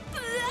to be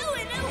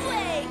blown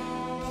away.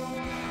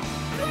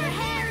 We're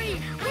hairy,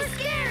 we're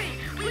scary,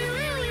 we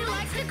really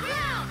like to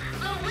growl.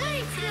 But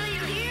wait till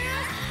you hear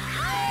us.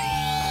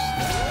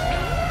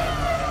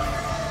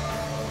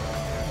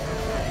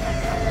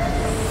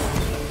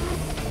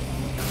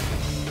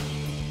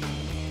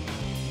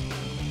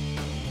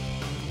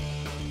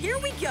 Here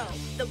we go,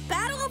 the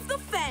Battle of the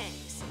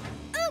Fangs.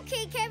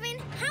 Okay, Kevin,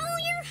 howl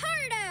your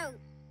heart out.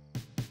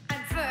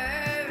 I'm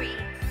furry.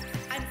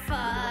 I'm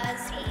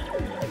fuzzy.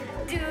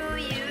 Do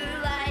you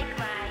like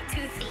my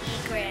toothy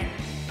grin?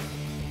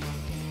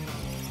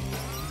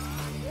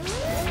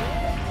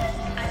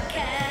 I'm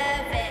Kevin.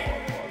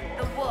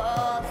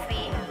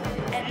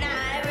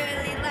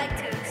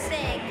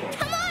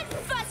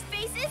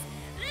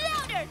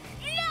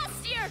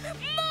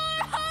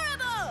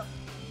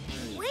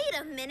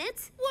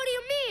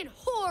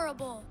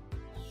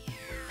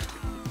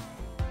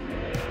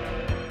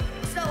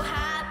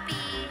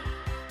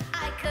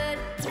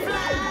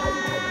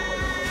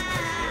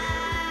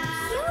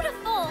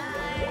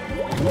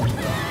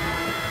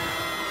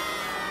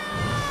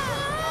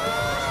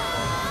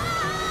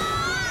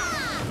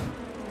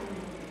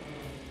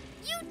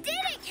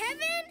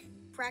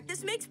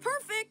 Practice makes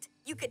perfect.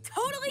 You could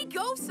totally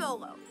go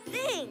solo.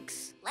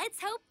 Thanks.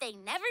 Let's hope they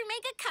never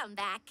make a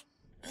comeback.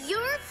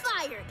 You're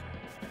fired.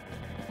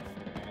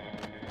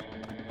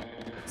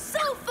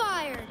 So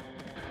fired.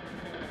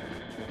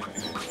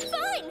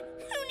 Fine.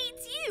 Who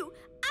needs you?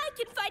 I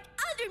can find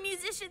other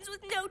musicians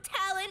with no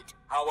talent.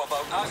 How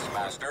about us,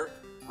 Master?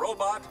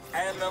 Robot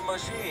and the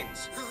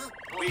machines.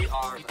 We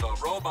are the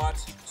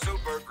robots,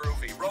 super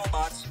groovy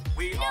robots.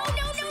 We are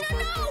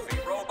super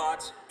groovy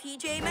robots.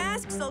 PJ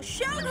Masks, so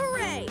shout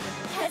hooray!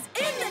 'Cause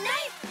in the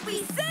night,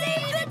 we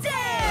save the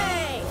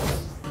day!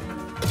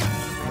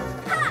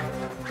 Ha!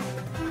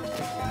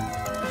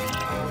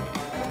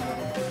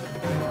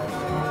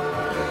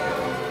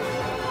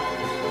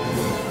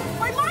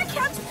 My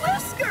cat's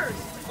whiskers!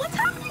 What's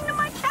happening to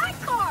my cat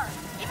car?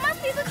 It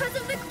must be because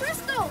of the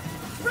crystal.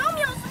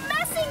 Romeo's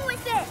messing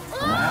with it.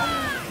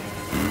 Ah!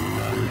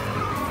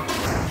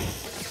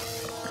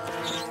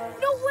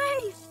 No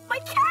way! My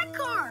cat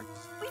car!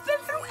 We've been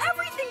through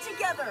everything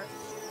together!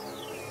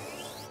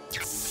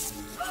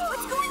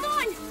 What's going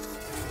on?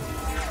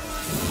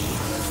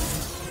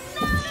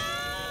 No!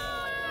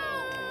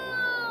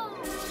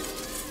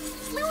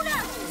 Luna,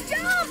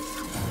 jump!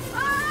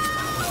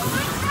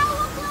 My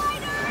owl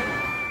glider!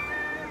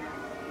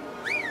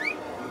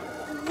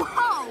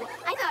 Whoa!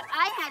 I thought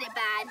I had it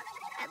bad.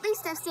 At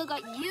least I've still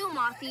got you,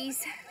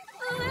 Mothies.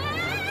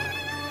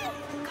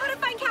 Gotta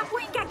find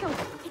Catboy and Gekko.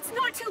 It's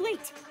not too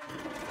late.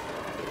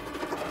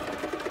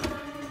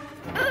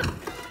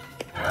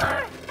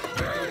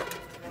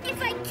 If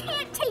I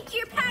can't take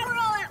your power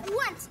all at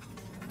once,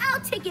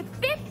 I'll take it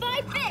bit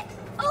by bit.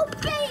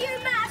 Obey your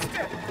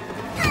master.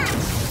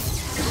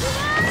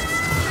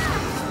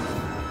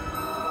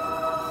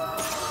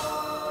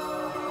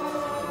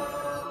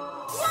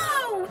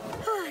 Whoa!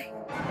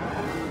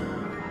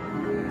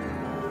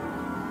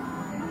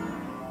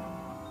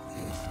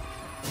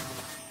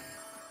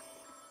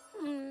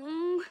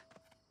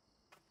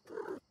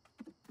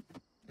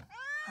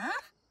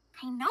 Huh?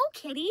 I know,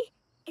 Kitty.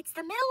 It's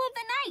the middle of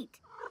the night.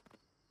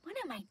 What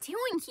am I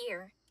doing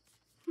here?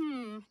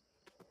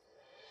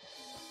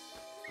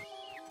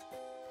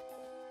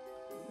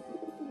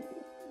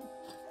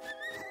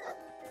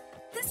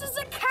 This is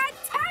a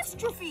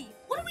catastrophe!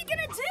 What are we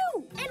gonna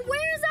do? And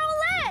where's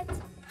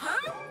Owlette?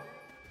 Huh?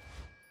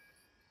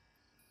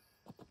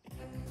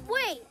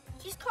 Wait,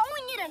 she's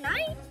calling it a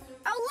night?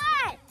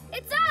 Owlette!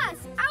 It's us!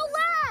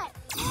 Owlette!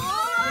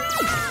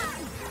 Ah!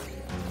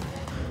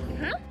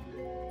 Huh?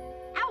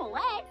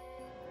 Owlette?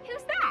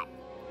 Who's that?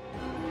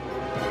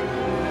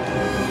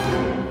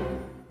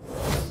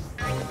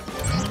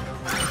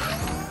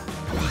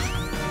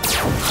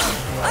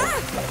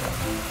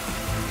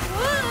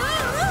 Ah!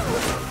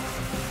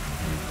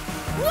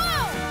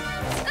 Whoa!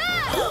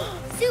 Ah!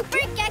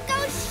 Super Gekko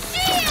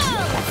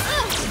shield!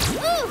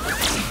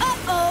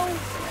 Uh-oh!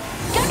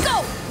 Gekko,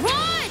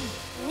 run!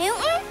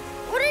 Newton,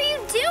 what are you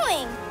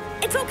doing?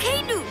 It's okay,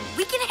 Newton.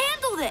 We can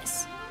handle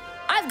this.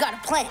 I've got a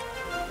plan.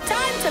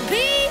 Time to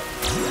be...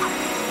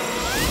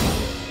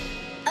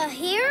 A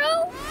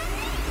hero?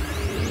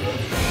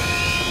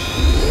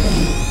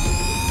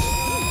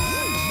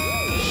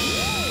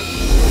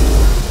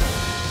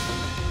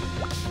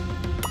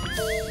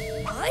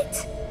 What?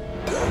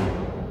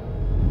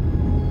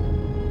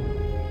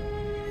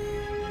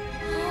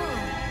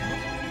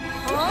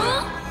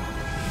 Huh?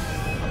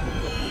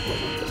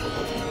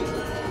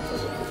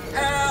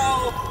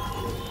 Help!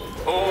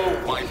 Oh,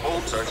 my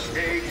bolts are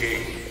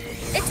shaking.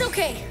 It's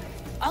okay.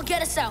 I'll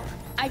get us out.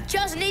 I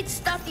just need to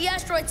stop the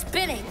asteroid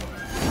spinning.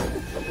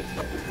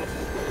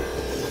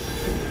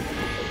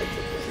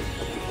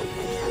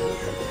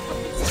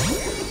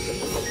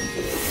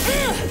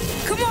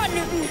 Come on,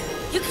 Newton.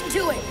 You can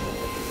do it.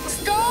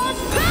 Stop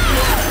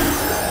power!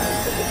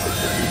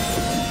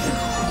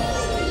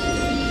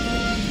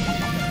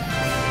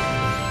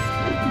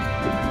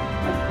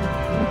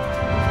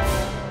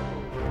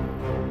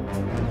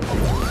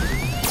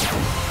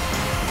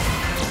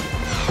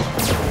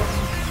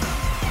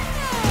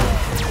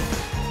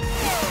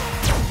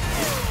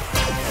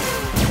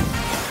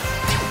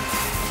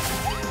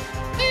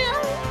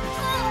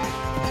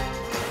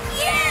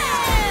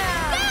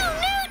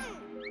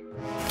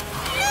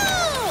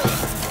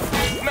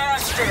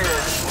 Master!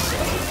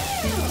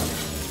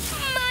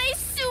 My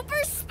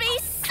super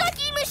space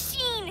sucky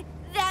machine!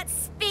 That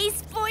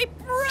space boy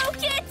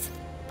broke it!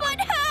 But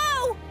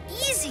how?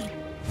 Easy.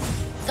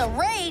 The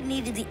ray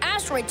needed the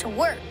asteroid to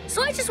work,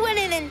 so I just went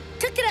in and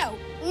took it out.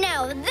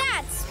 Now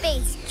that's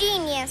space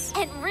genius.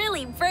 And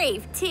really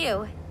brave,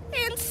 too.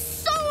 And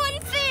so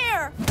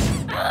unfair!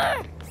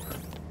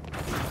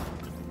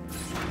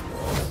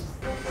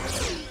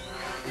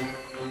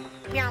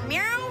 Meow,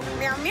 meow,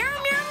 meow, meow,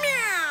 meow,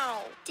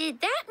 meow. Did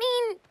that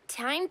mean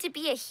time to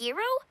be a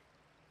hero?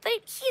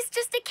 But he's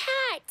just a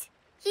cat.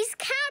 He's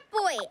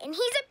Catboy, and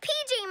he's a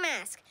PJ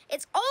Mask.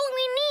 It's all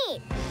we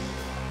need.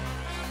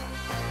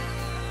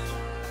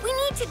 We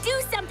need to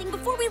do something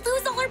before we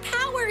lose all our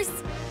powers.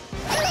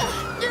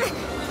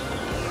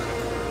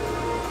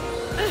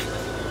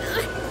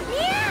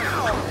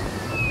 Meow!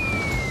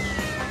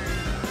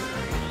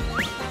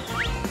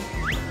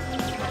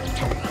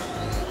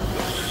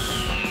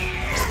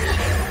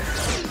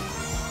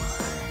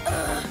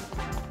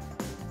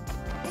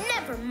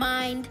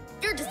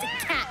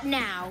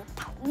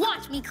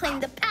 reclaim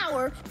the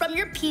power from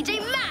your PJ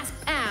Masks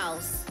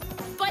pals.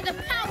 By the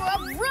power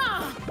of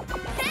Ra!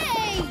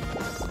 Hey!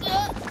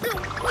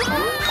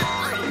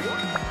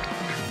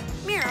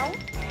 Meow,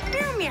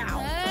 meow,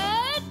 meow.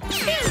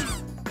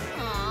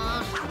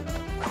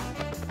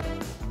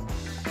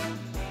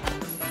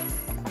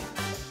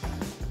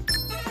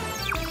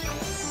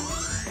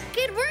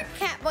 Good work,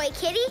 Catboy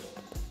Kitty.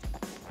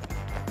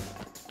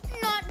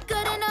 Not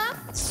good enough?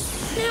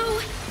 No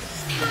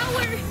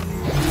power!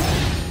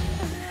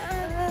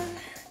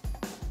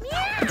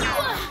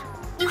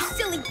 You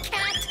silly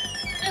cat!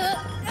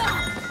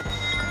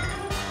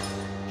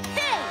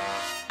 Hey!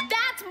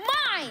 That's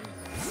mine!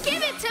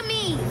 Give it to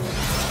me!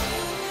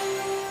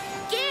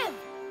 Give!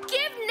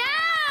 Give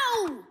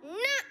now!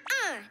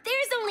 Nuh-uh.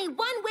 There's only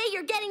one way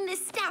you're getting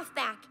this staff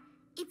back.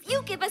 If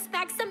you give us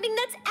back something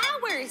that's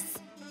ours.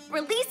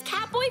 Release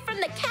Catboy from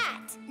the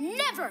cat.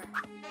 Never!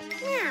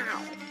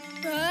 Meow.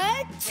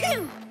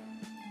 Achoo!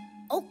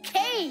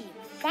 Okay,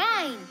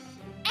 fine.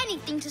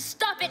 Anything to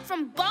stop it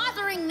from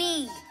bothering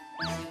me.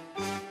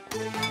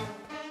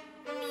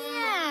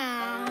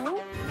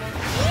 Meow.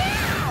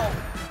 Meow!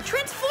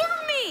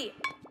 Transform me!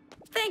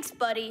 Thanks,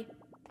 buddy.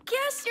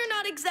 Guess you're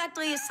not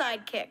exactly a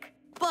sidekick,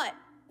 but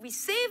we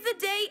saved the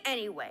day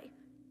anyway.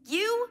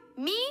 You,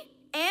 me,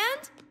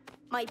 and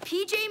my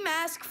PJ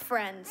Mask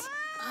friends.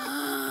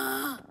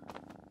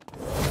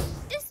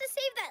 Just to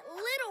save that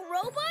little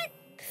robot?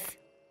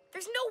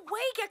 There's no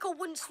way Gekko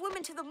wouldn't swim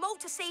into the moat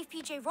to save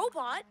PJ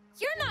Robot.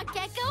 You're not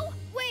Gekko.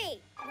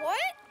 Wait,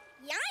 what?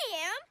 Yeah, I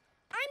am.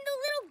 I'm the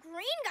little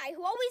green guy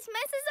who always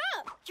messes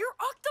up. You're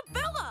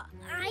Octabella.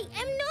 I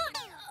am not.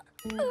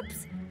 Oops.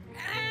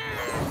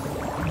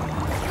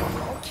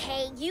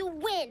 Okay, you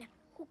win.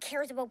 Who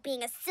cares about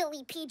being a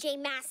silly PJ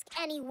Mask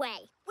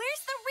anyway?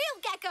 Where's the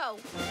real Gekko?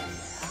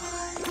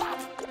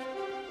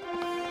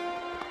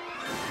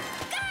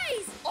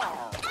 Guys!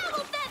 Owl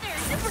feather!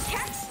 Super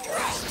Cat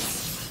Strike!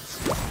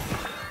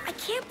 I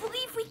can't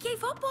believe we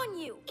gave up on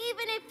you.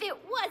 Even if it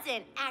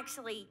wasn't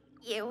actually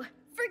you.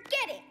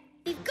 Forget it.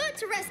 We've got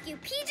to rescue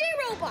PJ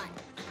Robot.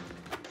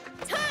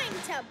 Time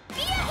to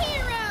be a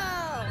hero!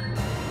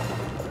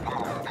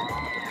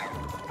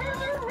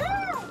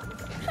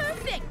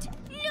 Perfect!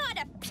 Not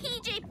a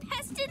PJ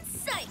pest in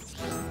sight.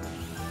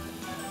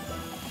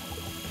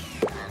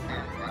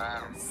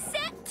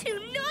 Set to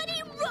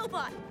naughty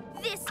robot.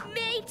 This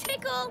may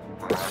tickle.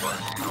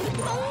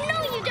 Oh, no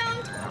you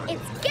don't.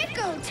 It's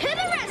Gekko to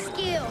the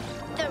rescue.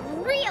 The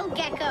real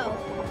Gekko.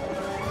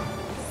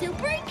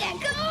 Super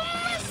Gekko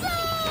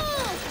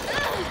muscle!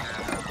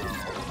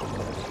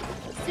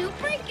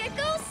 Super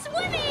Gekko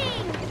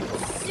swimming!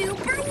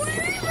 Super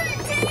whatever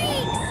it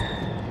takes!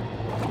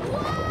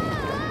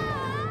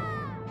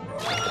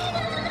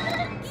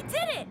 He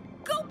did it!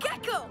 Go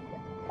Gekko!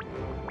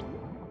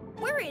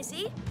 Where is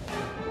he?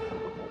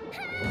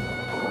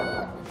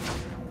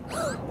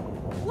 Whoa!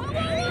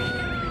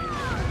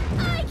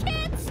 I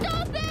can't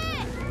stop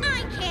it!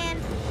 I can.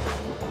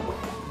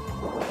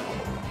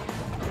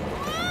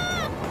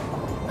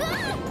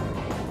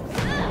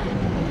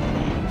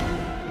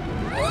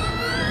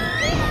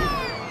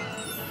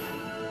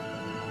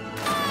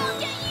 I'll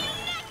get you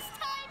next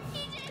time,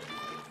 PJ.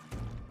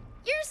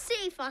 You're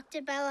safe,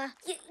 Octabella.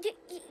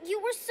 You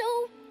were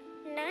so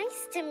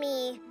nice to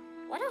me.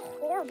 What a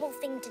horrible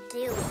thing to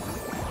do.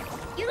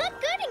 You look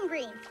good in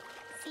green.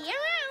 See you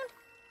around.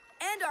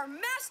 And our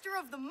master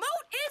of the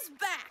moat is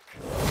back!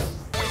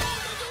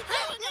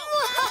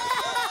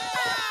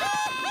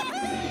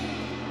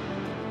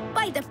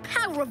 By the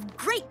power of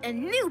great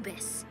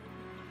Anubis,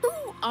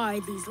 who are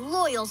these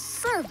loyal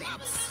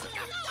servants?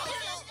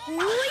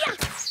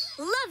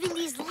 Loving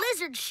these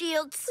lizard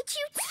shields. But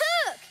you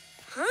took.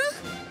 Huh?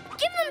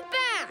 Give them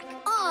back.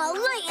 Aw,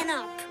 lighten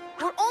up.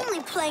 We're only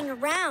playing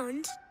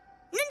around.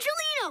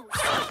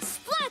 Ninjalinos!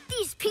 Splat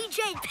these PJ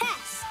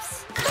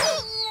pests!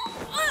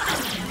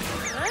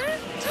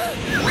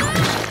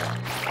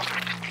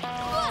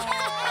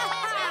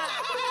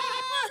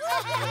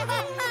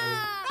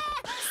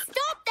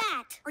 Stop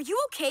that. Are you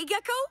okay,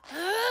 Gekko?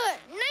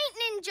 Night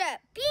Ninja.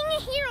 Being a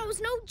hero is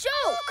no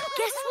joke.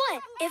 Guess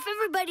what? If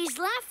everybody's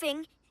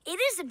laughing, it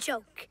is a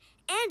joke.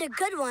 And a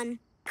good one.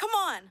 Come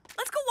on,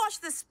 let's go watch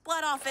this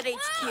splat off at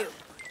HQ.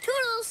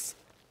 Toodles!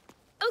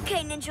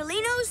 Okay,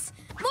 Ninjalinos,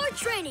 more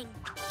training.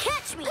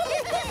 Catch me!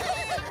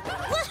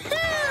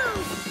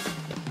 Woohoo!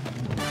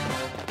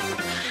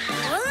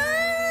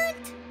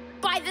 What?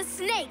 By the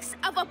snakes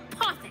of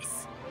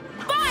Apophis,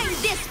 bind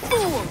this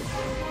fool!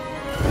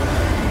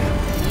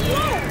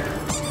 Whoa!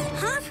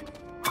 Huh?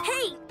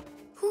 Hey,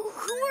 who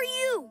are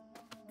you?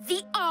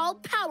 The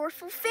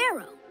all-powerful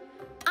Pharaoh.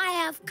 I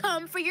have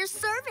come for your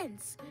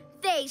servants.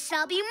 They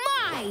shall be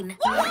mine.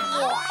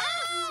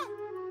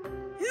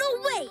 No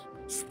way!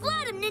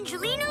 Splat him,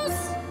 Ninjalinos!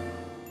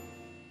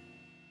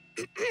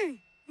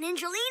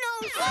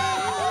 Ninjalinos!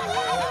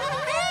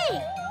 Hey!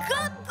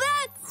 Come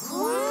back!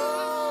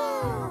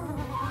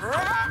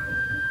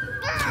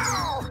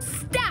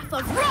 Staff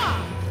of Ra!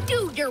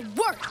 Do your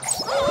work!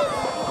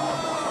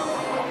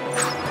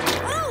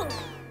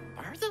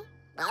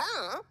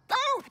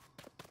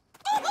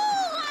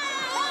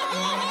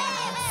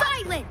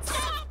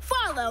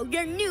 Pharaoh,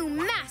 your new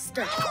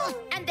master.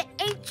 And the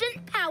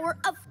ancient power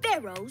of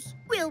pharaohs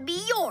will be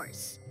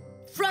yours.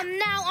 From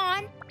now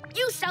on,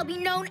 you shall be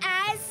known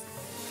as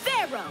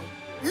Pharaoh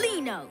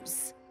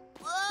Linos.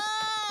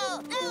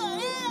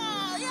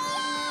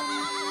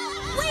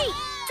 Wait!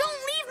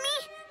 Don't leave me!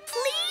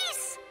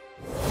 Please!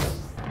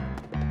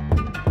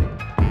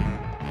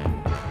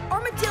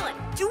 Armadillan,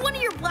 do one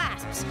of your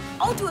blasts.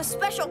 I'll do a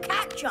special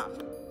cat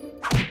jump.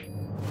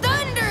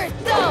 Thunder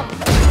Thump!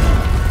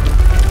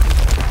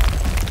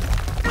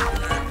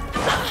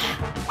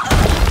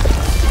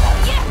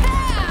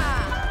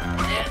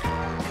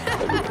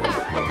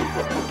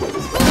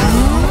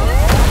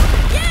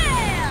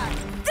 Yeah!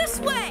 This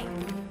way!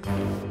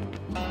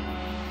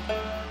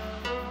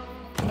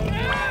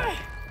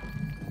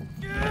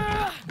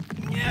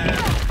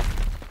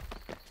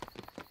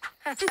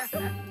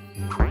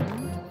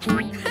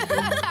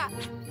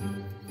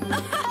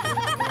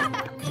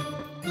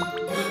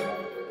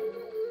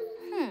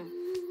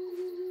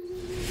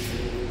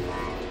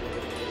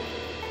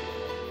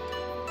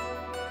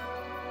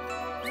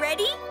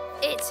 Ready?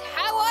 It's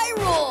how I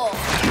roll!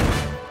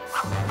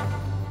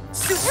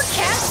 Super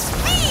cat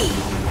speed!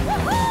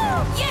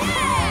 Woohoo!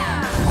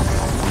 Yeah!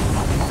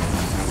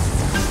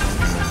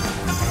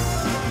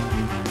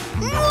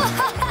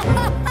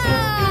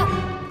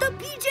 The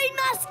PJ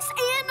Masks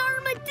and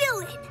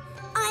Armadylan.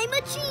 I'm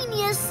a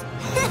genius.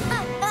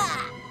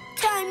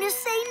 Time to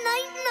say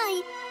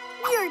night-night.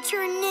 Your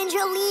turn,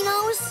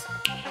 Ninjalinos.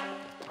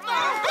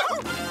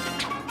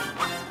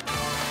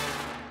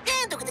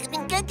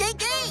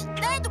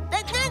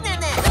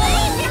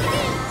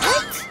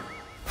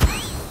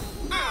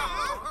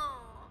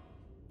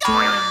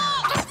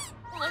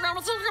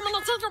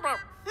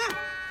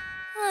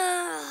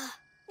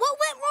 What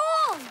went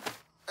wrong?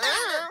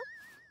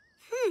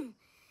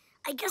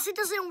 I guess it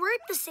doesn't work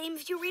the same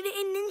if you read it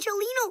in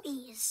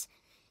Ninjalino-ese.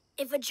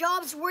 If a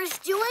job's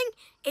worth doing,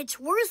 it's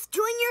worth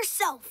doing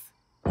yourself.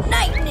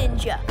 Night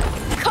Ninja,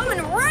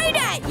 coming right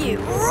at you!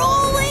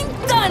 Rolling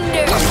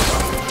Thunder!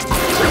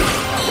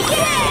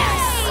 Yes!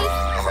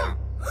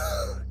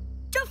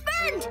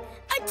 Defend!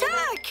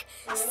 Attack!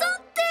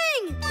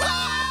 Something!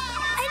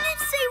 I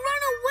didn't say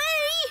run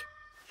away!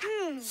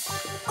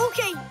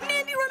 Okay,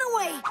 maybe run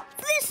away.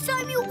 This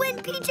time you win,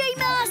 PJ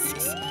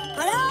Masks!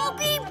 But I'll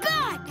be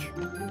back!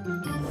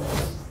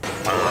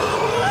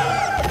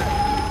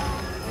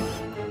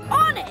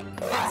 On it!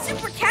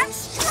 Super cat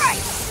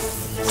strike!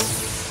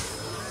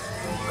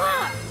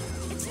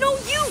 It's no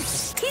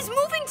use! He's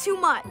moving too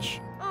much!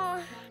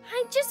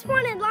 I just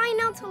wanted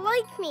Lionel to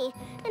like me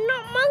and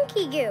not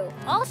Monkey Goo.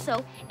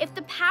 Also, if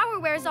the power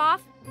wears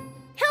off,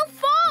 He'll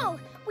fall!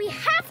 We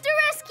have to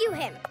rescue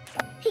him.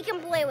 He can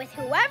play with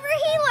whoever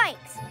he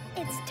likes.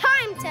 It's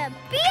time to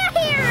be a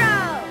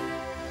hero!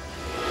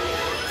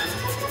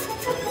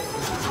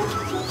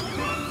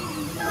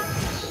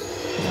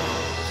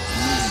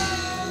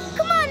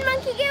 Come on,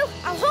 Monkey Goo.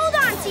 I'll hold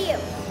on to you.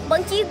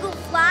 Monkey Goo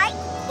fly.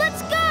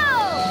 Let's go!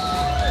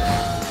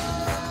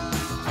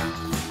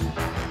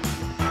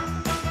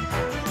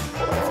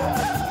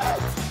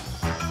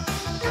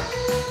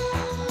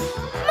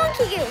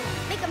 Monkey Goo,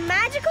 make a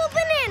magical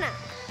banana.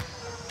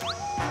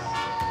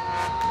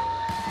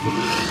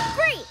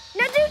 Great!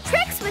 Now do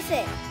tricks with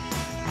it.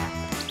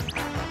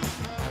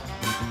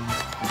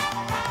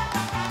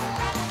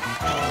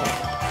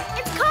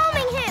 It's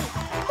calming him.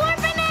 More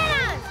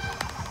bananas.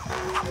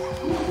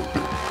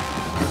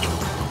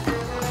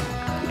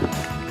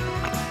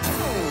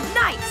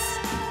 Nice!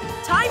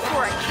 Time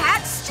for a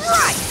cat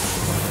strike!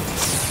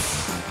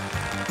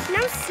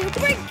 Now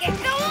super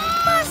Gekko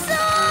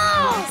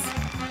muscles!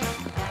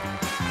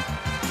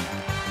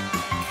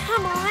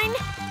 Come on,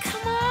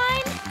 come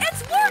on.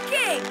 It's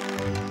working!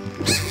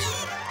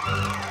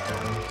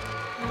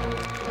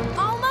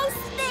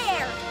 Almost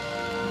there.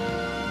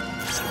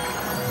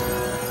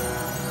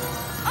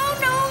 Oh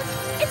no,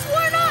 it's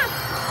worn off.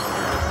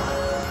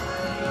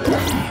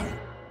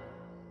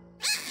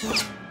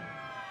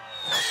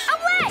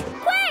 Owlette,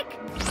 quick!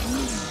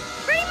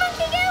 Ready,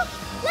 Monkey Goo?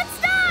 Let's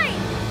dive!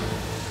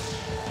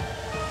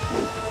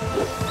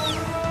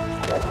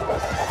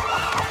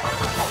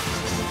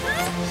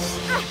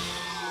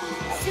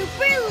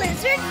 Super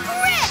Lizard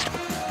Grip!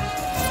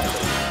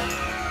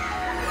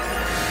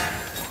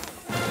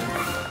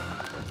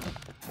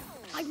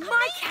 Like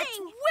my cat's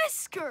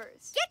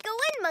whiskers! Gekko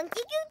and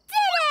Monkey Goo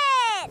did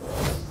it!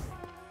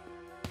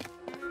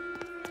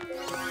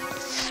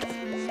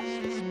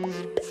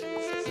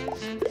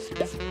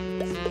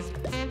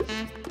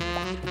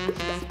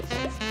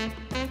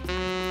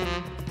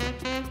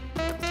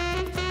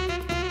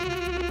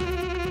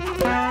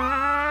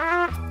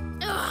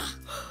 Ugh.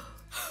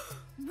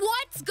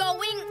 What's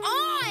going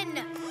on?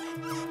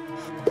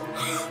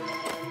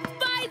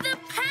 By the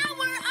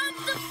power of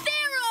the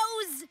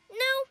pharaohs!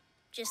 No,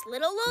 just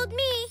little old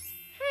me.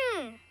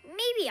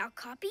 Maybe I'll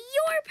copy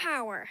your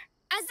power.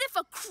 As if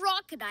a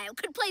crocodile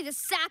could play the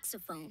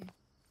saxophone.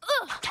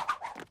 Ugh.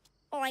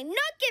 Well, I'm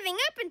not giving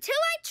up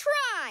until I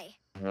try.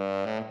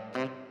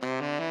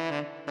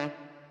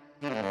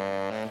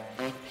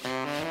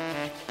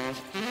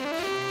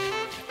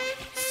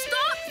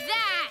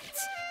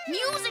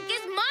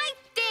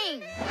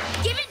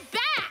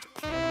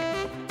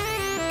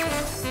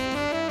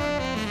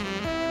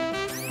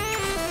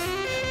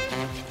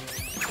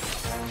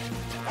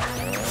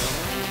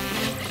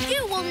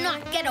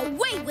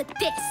 away with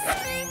this!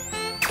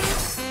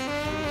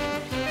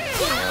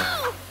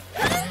 Whoa!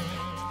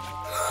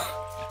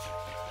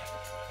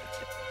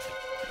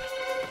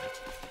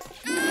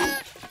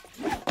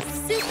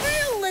 Super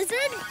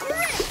Lizard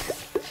Grip!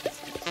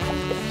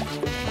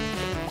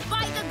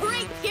 By the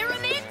Great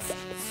Pyramids,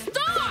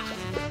 stop!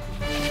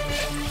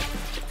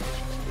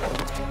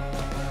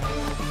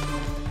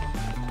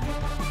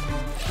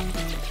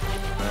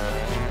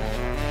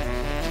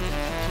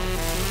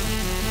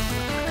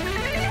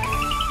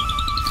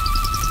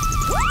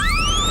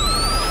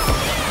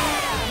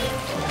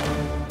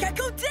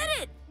 Gekko did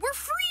it! We're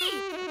free!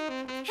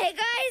 Hey,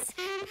 guys.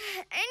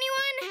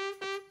 Anyone?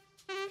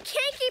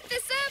 Can't keep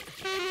this up.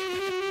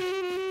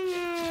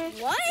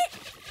 What?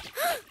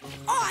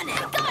 On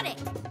it! Got it!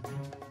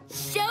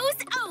 Show's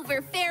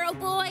over, Pharaoh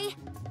boy.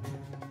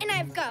 And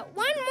I've got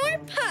one more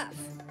puff.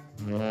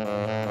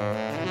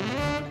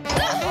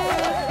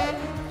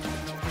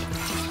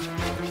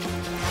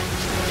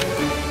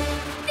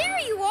 There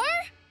you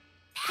are!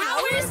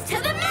 Powers to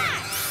the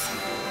max!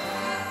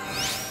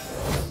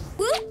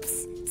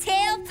 Whoops!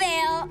 Tail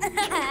fail!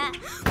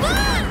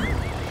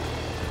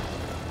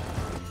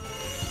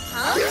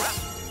 Huh?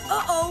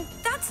 Uh-oh,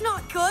 that's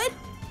not good.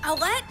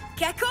 Owlette,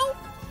 Gekko,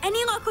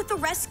 any luck with the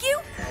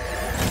rescue?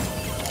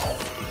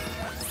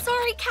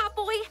 Sorry,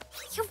 Catboy.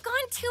 You've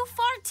gone too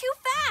far too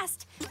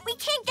fast. We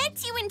can't get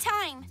to you in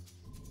time.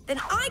 Then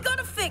I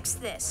gotta fix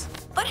this.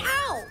 But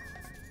how?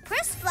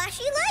 Press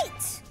flashy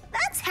lights.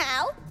 That's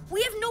how.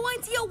 We have no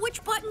idea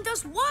which button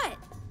does what.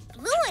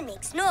 Blue one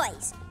makes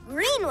noise.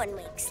 Green one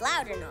makes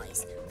louder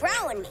noise.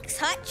 Brown one makes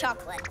hot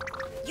chocolate.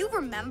 You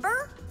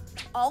remember?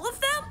 All of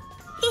them?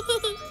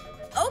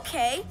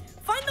 Okay,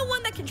 find the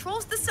one that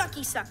controls the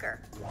sucky sucker.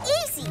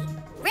 Easy.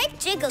 Rick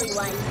Jiggly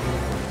one.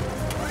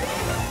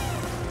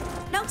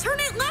 Now turn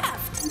it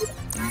left.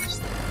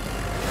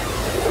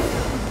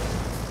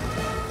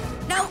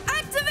 Now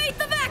activate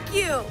the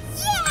vacuum.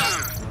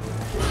 Yeah!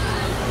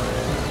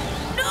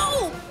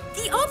 No,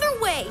 the other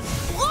way.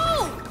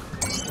 Blow.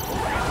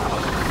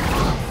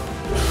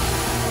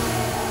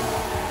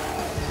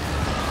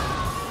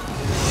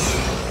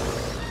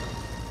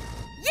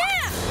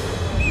 Yeah!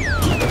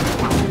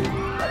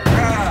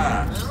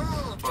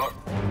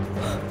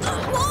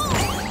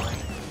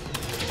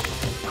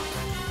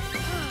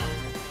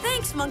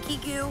 Thanks, Monkey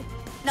Goo.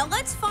 Now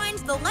let's find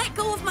the let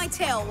go of my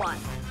tail one.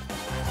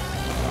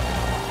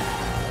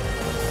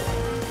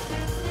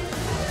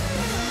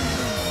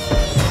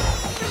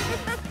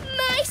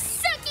 My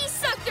sucky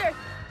sucker!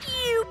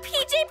 You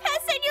PJ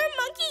Pets and your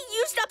monkey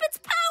used up its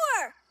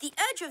power! The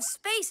edge of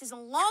space is a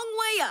long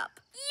way up.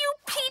 You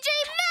PJ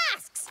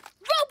Masks!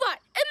 Robot,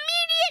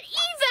 immediate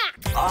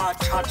evac!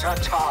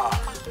 Ah-cha-cha-cha.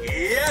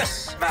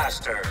 Yes,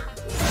 Master.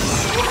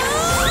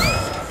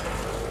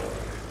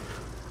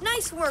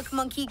 Nice work,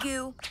 Monkey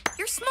Goo.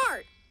 You're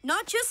smart,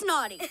 not just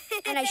naughty.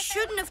 And I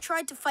shouldn't have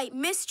tried to fight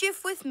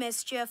mischief with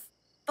mischief.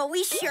 But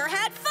we sure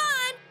had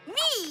fun.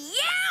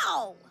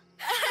 Meow!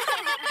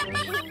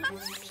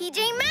 PJ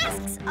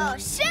Masks, all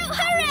shout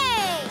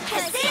hooray!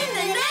 'Cause in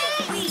the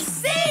night, we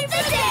save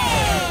the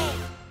day!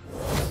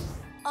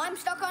 I'm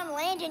stuck on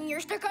land and you're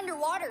stuck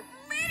underwater.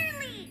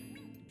 Literally,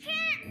 we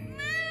can't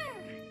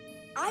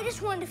move! I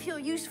just wanted to feel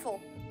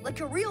useful, like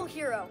a real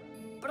hero.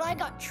 But I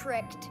got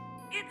tricked.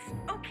 It's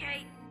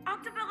okay.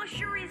 Octobella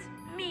sure is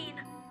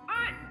mean.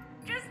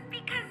 Just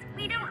because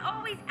we don't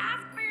always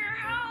ask for your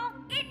help,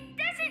 It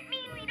doesn't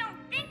mean we don't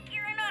think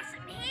you're an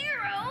awesome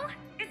hero.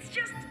 it's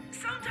just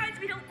sometimes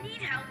we don't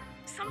need help.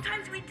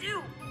 Sometimes we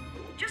do.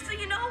 Just so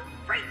you know,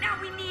 right now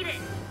we need it.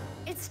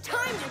 It's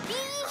time to be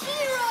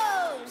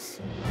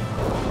heroes!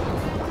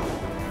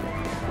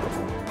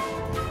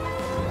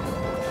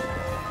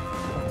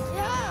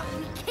 Yeah,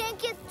 we can't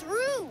get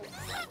through.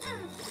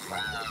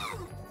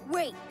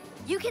 Wait,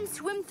 you can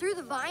swim through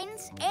the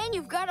vines and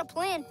you've got a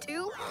plan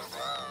too?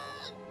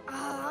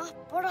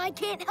 But I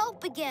can't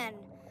help again.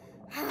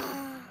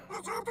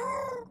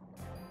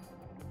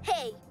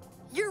 Hey,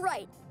 you're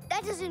right.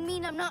 That doesn't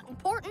mean I'm not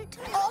important.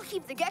 I'll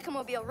keep the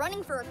Gekko-mobile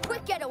running for a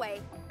quick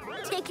getaway.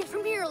 Take it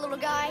from here, little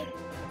guy.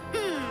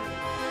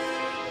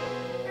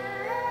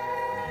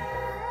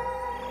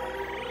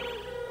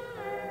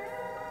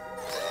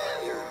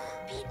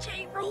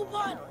 PJ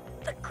Robot,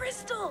 the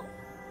crystal.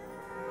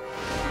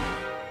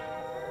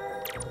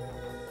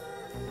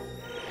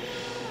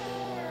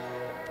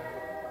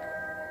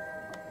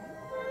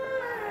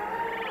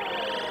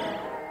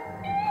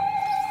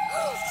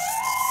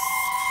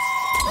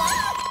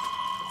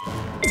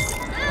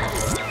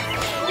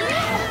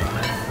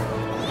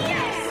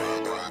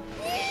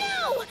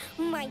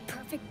 My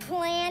perfect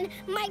plan,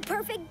 my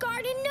perfect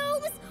garden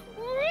gnomes,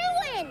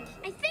 ruined!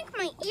 I think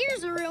my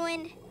ears are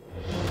ruined.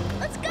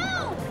 Let's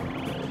go!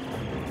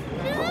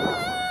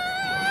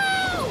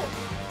 No!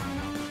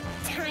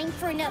 Time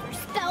for another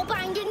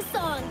spellbinding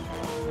song.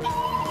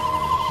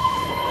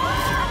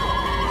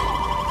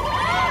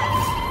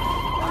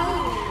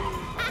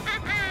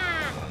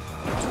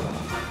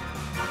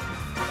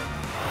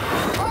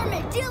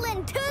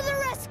 Armadylan to the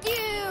rescue!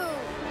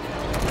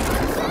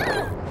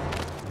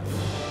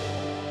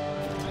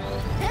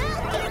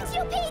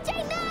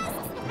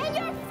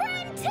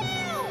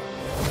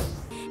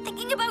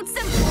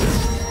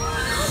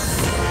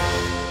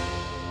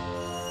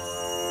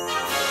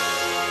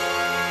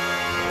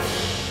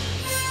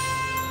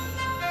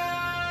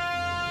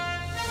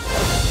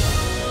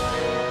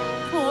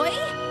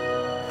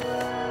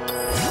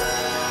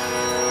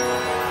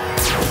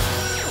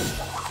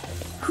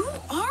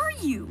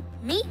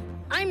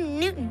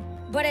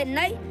 but at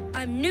night,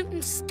 I'm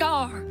Newton's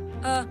star.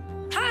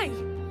 Hi.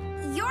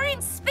 You're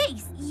in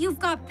space. You've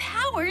got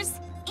powers,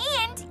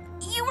 and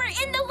you were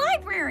in the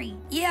library.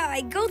 Yeah,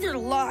 I go there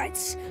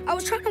lots. I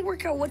was trying to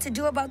work out what to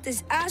do about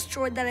this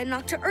asteroid that I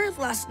knocked to Earth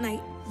last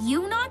night.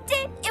 You knocked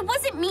it? It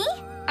wasn't me?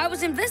 I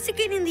was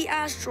investigating the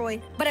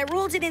asteroid, but I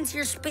rolled it into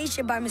your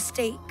spaceship by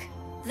mistake.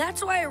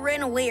 That's why I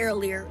ran away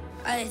earlier.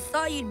 I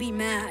thought you'd be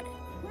mad.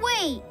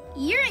 Wait,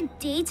 you're a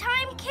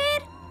daytime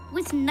kid?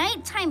 With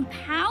nighttime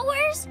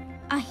powers?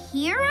 A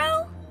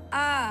hero?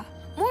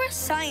 More a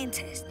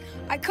scientist.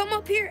 I come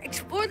up here,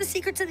 explore the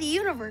secrets of the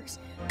universe.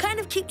 Kind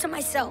of keep to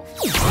myself.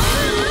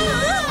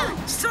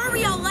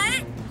 Sorry,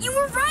 Owlette. You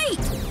were right.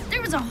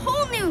 There was a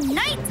whole new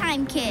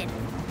nighttime kid.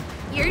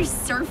 You're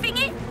surfing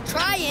it?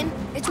 Trying.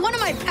 It's one of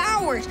my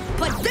powers,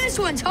 but this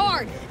one's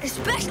hard,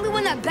 especially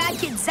when that bad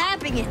kid's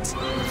zapping it.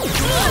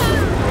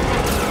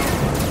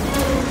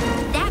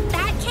 That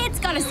bad kid's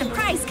got a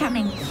surprise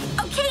coming.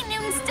 Okay,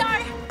 Noon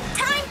Star,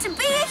 time to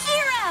be a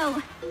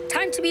hero.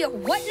 Time to be a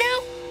what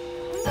now?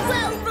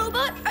 Well,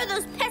 Robot, are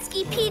those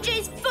pesky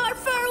PJs far,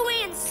 far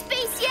away in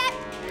space yet?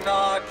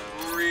 Not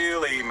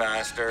really,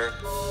 Master.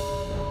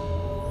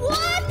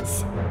 What?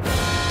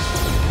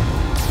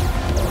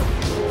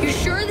 You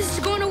sure this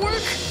is going to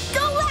work?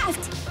 Go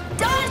left.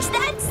 Dodge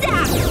that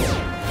zap.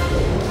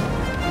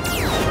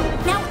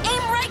 Now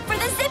aim right for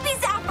the zippy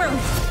zapper.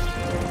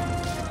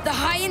 The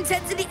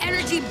high-intensity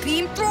energy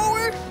beam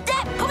thrower?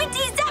 That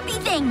pointy zappy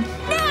thing.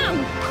 Now.